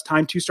is the best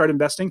time to start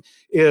investing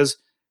is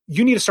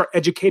you need to start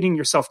educating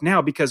yourself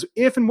now, because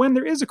if and when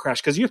there is a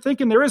crash, because you're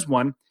thinking there is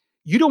one,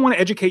 you don't want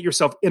to educate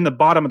yourself in the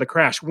bottom of the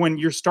crash when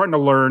you're starting to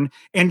learn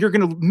and you're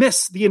going to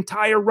miss the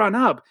entire run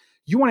up.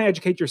 You want to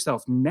educate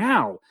yourself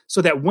now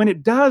so that when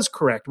it does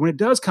correct, when it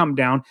does come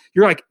down,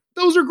 you're like,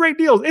 those are great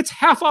deals. It's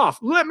half off.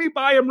 Let me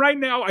buy them right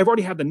now. I've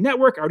already have the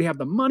network. I already have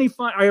the money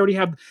fund. I already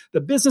have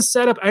the business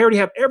set up. I already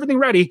have everything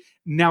ready.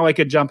 Now I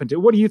could jump into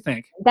it. What do you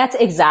think? That's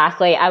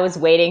exactly. I was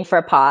waiting for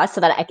a pause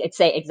so that I could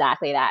say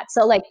exactly that.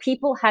 So like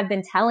people have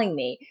been telling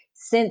me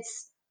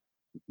since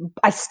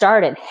I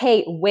started,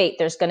 hey, wait,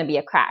 there's going to be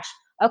a crash.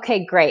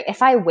 Okay, great.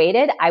 If I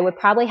waited, I would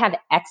probably have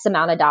X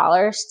amount of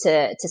dollars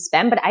to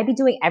spend, but I'd be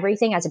doing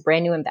everything as a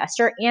brand new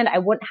investor, and I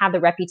wouldn't have the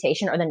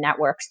reputation or the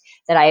networks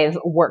that I've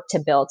worked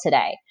to build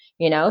today.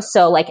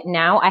 So like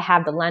now I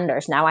have the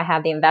lenders, now I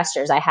have the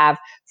investors, I have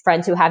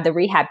friends who have the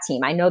rehab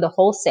team. I know the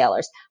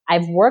wholesalers.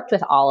 I've worked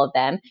with all of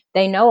them.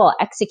 They know I'll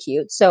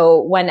execute.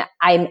 So when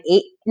I'm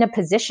in a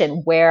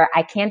position where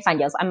I can find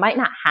deals, I might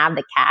not have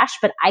the cash,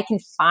 but I can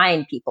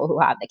find people who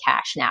have the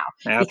cash now.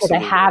 Absolutely. Because I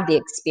have the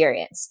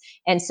experience.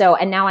 And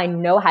now I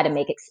know how to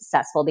make it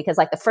successful, because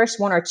like the first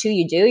one or two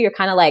you do, you're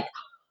kind of like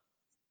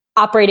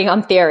operating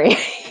on theory,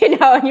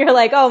 and you're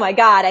like, oh my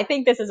God, I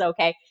think this is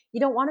okay. You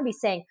don't want to be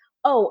saying,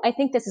 oh, I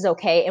think this is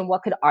okay, and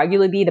what could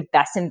arguably be the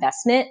best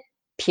investment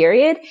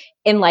period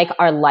in like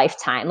our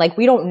lifetime. Like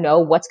we don't know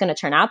what's going to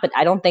turn out, but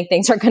I don't think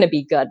things are going to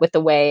be good with the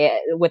way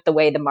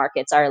the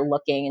markets are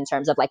looking in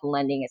terms of like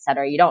lending, et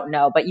cetera. You don't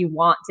know, but you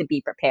want to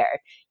be prepared.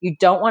 You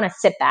don't want to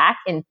sit back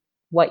in,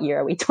 what year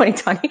are we?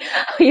 2020.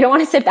 You don't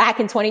want to sit back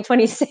in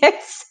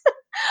 2026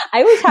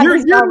 I always have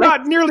You're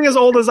not nearly as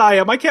old as I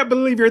am. I can't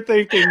believe you're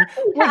thinking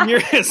what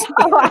year is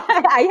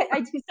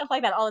I do stuff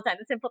like that all the time.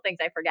 The simple things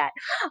I forget.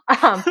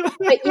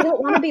 But you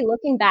don't want to be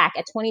looking back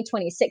at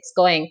 2026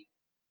 going,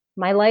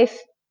 my life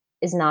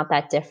is not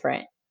that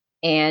different.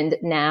 And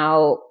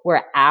now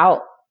we're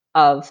out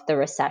of the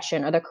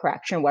recession or the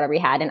correction, whatever we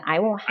had, and I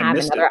won't have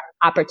another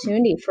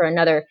opportunity for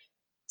another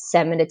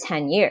 7 to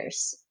 10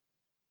 years.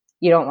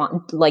 You don't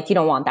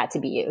want that to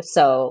be you.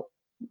 So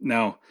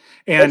no.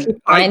 And if you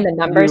find the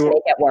numbers,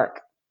 make it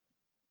work.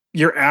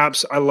 Your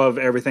apps, I love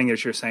everything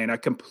that you're saying. I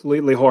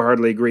completely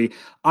wholeheartedly agree.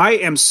 I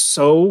am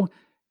so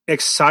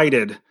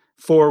excited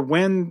for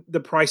when the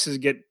prices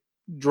get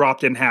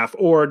dropped in half,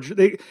 or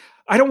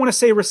I don't want to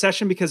say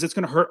recession because it's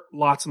going to hurt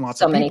lots and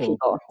lots of people. So many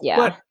people, yeah.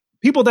 But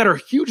people that are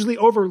hugely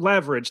over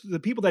leveraged, the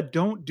people that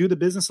don't do the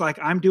business like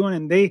I'm doing,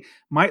 and they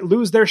might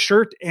lose their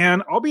shirt,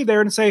 and I'll be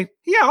there and say,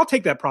 yeah, I'll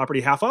take that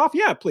property half off.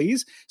 Yeah,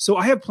 please. So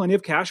I have plenty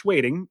of cash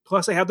waiting.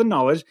 Plus I have the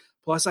knowledge.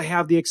 Plus I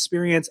have the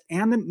experience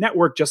and the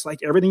network, just like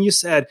everything you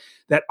said,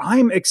 that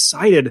I'm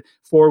excited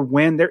for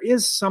when there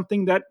is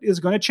something that is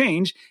going to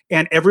change.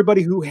 And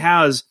everybody who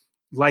has,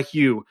 like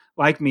you,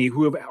 like me,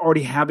 who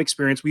already have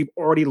experience, we've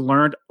already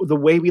learned the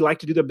way we like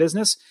to do the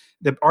business,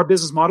 our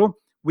business model,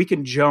 we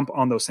can jump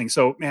on those things.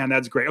 So, man,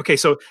 that's great. Okay,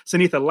 so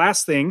Sunitha,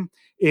 last thing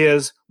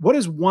is, what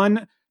is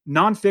one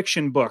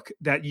nonfiction book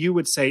that you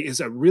would say is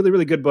a really,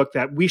 really good book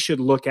that we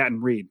should look at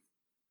and read?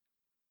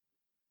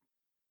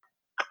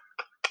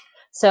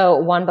 So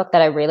one book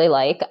that I really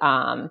like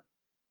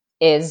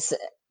is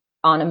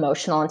on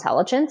emotional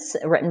intelligence,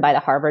 written by the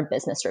Harvard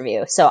Business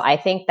Review. So I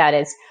think that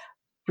is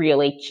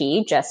really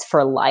key just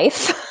for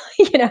life,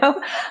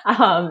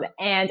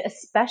 and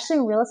especially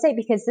in real estate,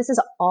 because this is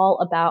all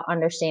about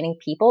understanding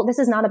people. This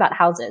is not about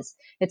houses.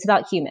 It's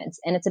about humans,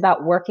 and it's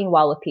about working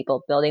well with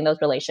people, building those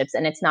relationships.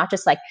 And it's not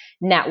just like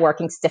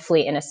networking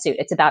stiffly in a suit.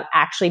 It's about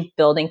actually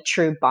building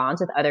true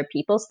bonds with other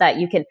people so that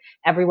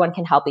everyone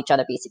can help each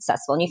other be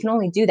successful. And you can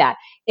only do that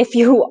if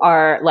you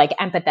are like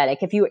empathetic,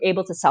 if you're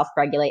able to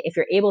self-regulate, if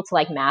you're able to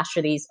like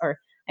master these, or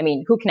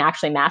who can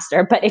actually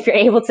master, but if you're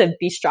able to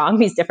be strong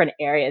in these different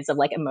areas of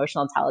like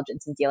emotional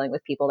intelligence and dealing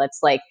with people, that's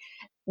like,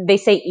 they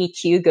say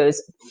EQ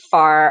goes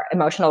far,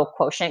 emotional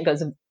quotient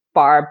goes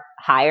far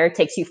higher,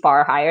 takes you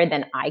far higher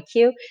than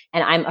IQ.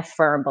 And I'm a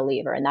firm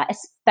believer in that,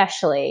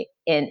 especially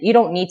you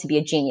don't need to be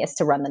a genius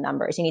to run the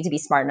numbers. You need to be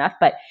smart enough,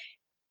 but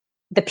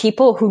the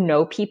people who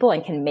know people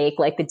and can make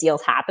like the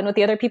deals happen with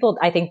the other people,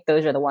 I think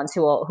those are the ones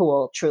who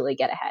will truly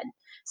get ahead.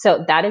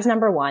 So that is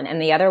number one.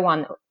 And the other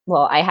one,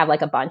 well, I have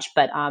like a bunch,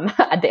 but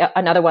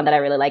another one that I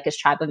really like is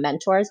Tribe of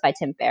Mentors by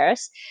Tim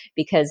Ferriss,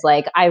 because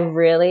like I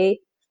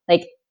really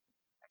like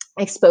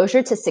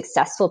exposure to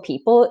successful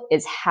people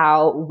is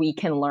how we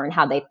can learn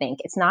how they think.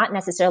 It's not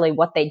necessarily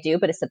what they do,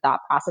 but it's the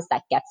thought process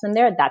that gets them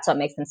there. That's what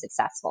makes them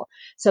successful.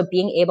 So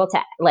being able to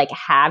like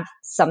have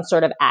some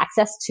sort of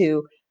access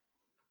to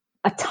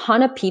a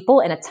ton of people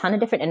in a ton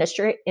of different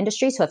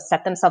industries who have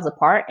set themselves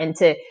apart, and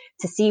to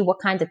see what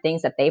kinds of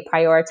things that they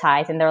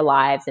prioritize in their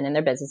lives and in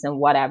their business and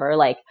whatever,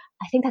 like,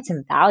 I think that's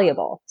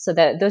invaluable. So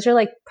those are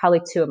like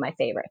probably two of my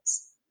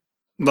favorites.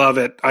 Love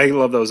it. I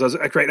love those. Those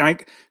are great. And I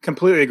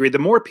completely agree. The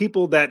more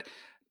people that,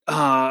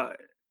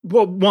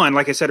 one,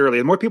 like I said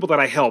earlier, the more people that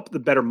I help, the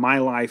better my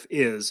life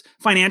is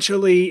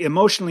financially,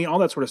 emotionally, all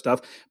that sort of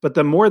stuff. But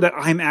the more that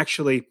I'm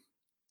actually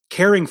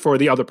caring for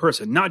the other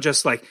person, not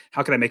just like,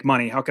 how can I make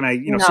money? How can I,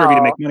 serve you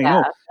to make money?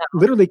 No,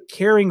 literally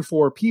caring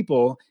for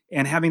people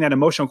and having that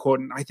emotional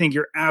quotient. I think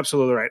you're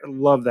absolutely right. I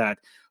love that.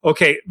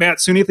 Okay, Matt,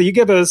 Sunitha, you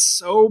give us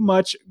so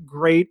much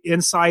great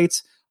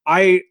insights.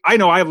 I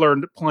know I've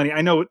learned plenty.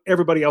 I know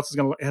everybody else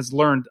has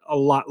learned a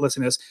lot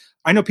listening to this.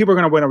 I know people are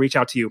going to want to reach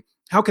out to you.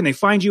 How can they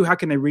find you? How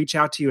can they reach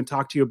out to you and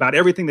talk to you about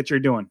everything that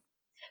you're doing?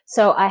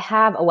 So I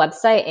have a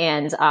website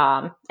and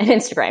an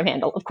Instagram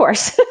handle, of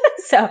course.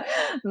 So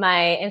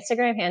my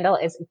Instagram handle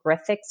is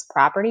Griffix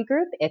Property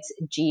Group. It's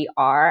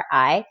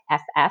GRIFFIX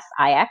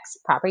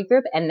Property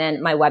Group. And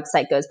then my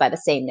website goes by the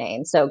same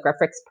name. So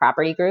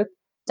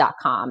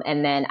GriffixPropertyGroup.com.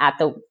 And then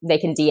they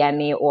can DM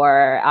me,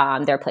 or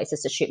there are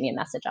places to shoot me a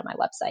message on my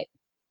website.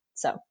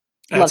 So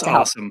that's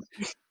awesome.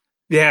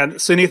 Yeah,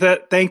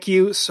 Sunitha, thank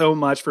you so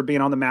much for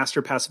being on the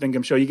Master Passive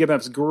Income Show. You give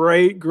us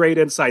great, great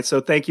insights.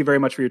 So thank you very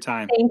much for your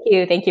time. Thank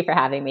you. Thank you for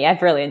having me.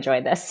 I've really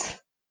enjoyed this.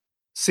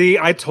 See,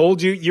 I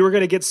told you were going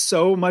to get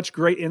so much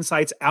great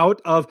insights out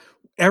of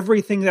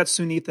everything that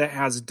Sunitha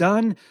has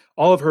done,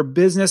 all of her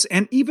business,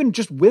 and even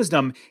just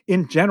wisdom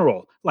in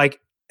general, like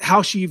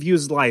how she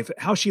views life,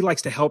 how she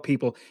likes to help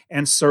people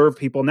and serve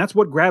people. And that's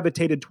what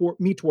gravitated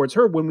me towards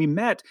her when we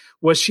met,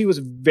 was she was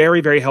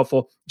very, very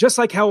helpful, just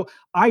like how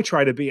I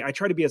try to be. I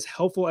try to be as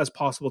helpful as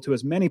possible to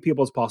as many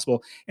people as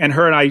possible. And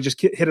her and I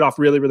just hit it off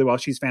really, really well.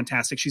 She's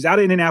fantastic. She's out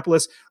in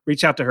Indianapolis.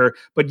 Reach out to her.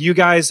 But you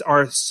guys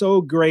are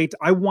so great.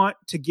 I want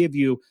to give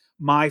you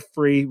my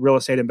free real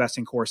estate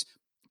investing course.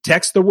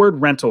 Text the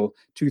word rental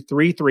to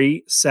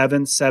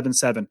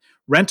 33777.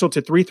 Rental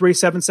to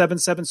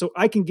 33777 so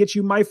I can get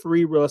you my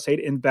free real estate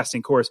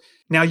investing course.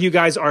 Now, you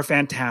guys are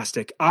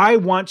fantastic. I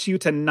want you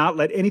to not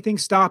let anything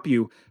stop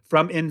you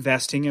from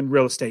investing in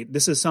real estate.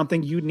 This is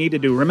something you need to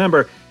do.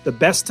 Remember, the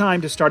best time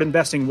to start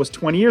investing was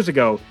 20 years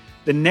ago.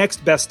 The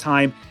next best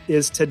time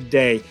is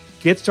today.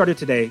 Get started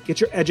today.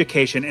 Get your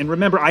education. And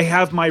remember, I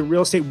have my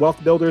Real Estate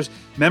Wealth Builders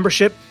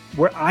membership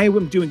where I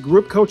am doing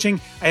group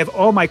coaching. I have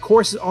all my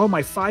courses, all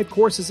my 5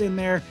 courses in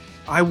there.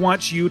 I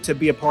want you to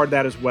be a part of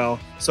that as well.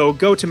 So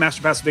go to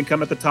Master Passive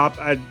Income at the top.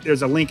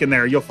 There's a link in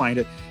there. You'll find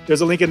it.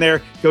 There's a link in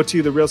there. Go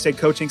to the real estate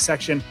coaching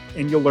section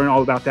and you'll learn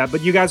all about that.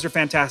 But you guys are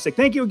fantastic.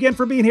 Thank you again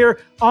for being here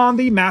on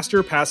the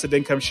Master Passive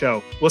Income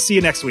Show. We'll see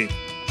you next week.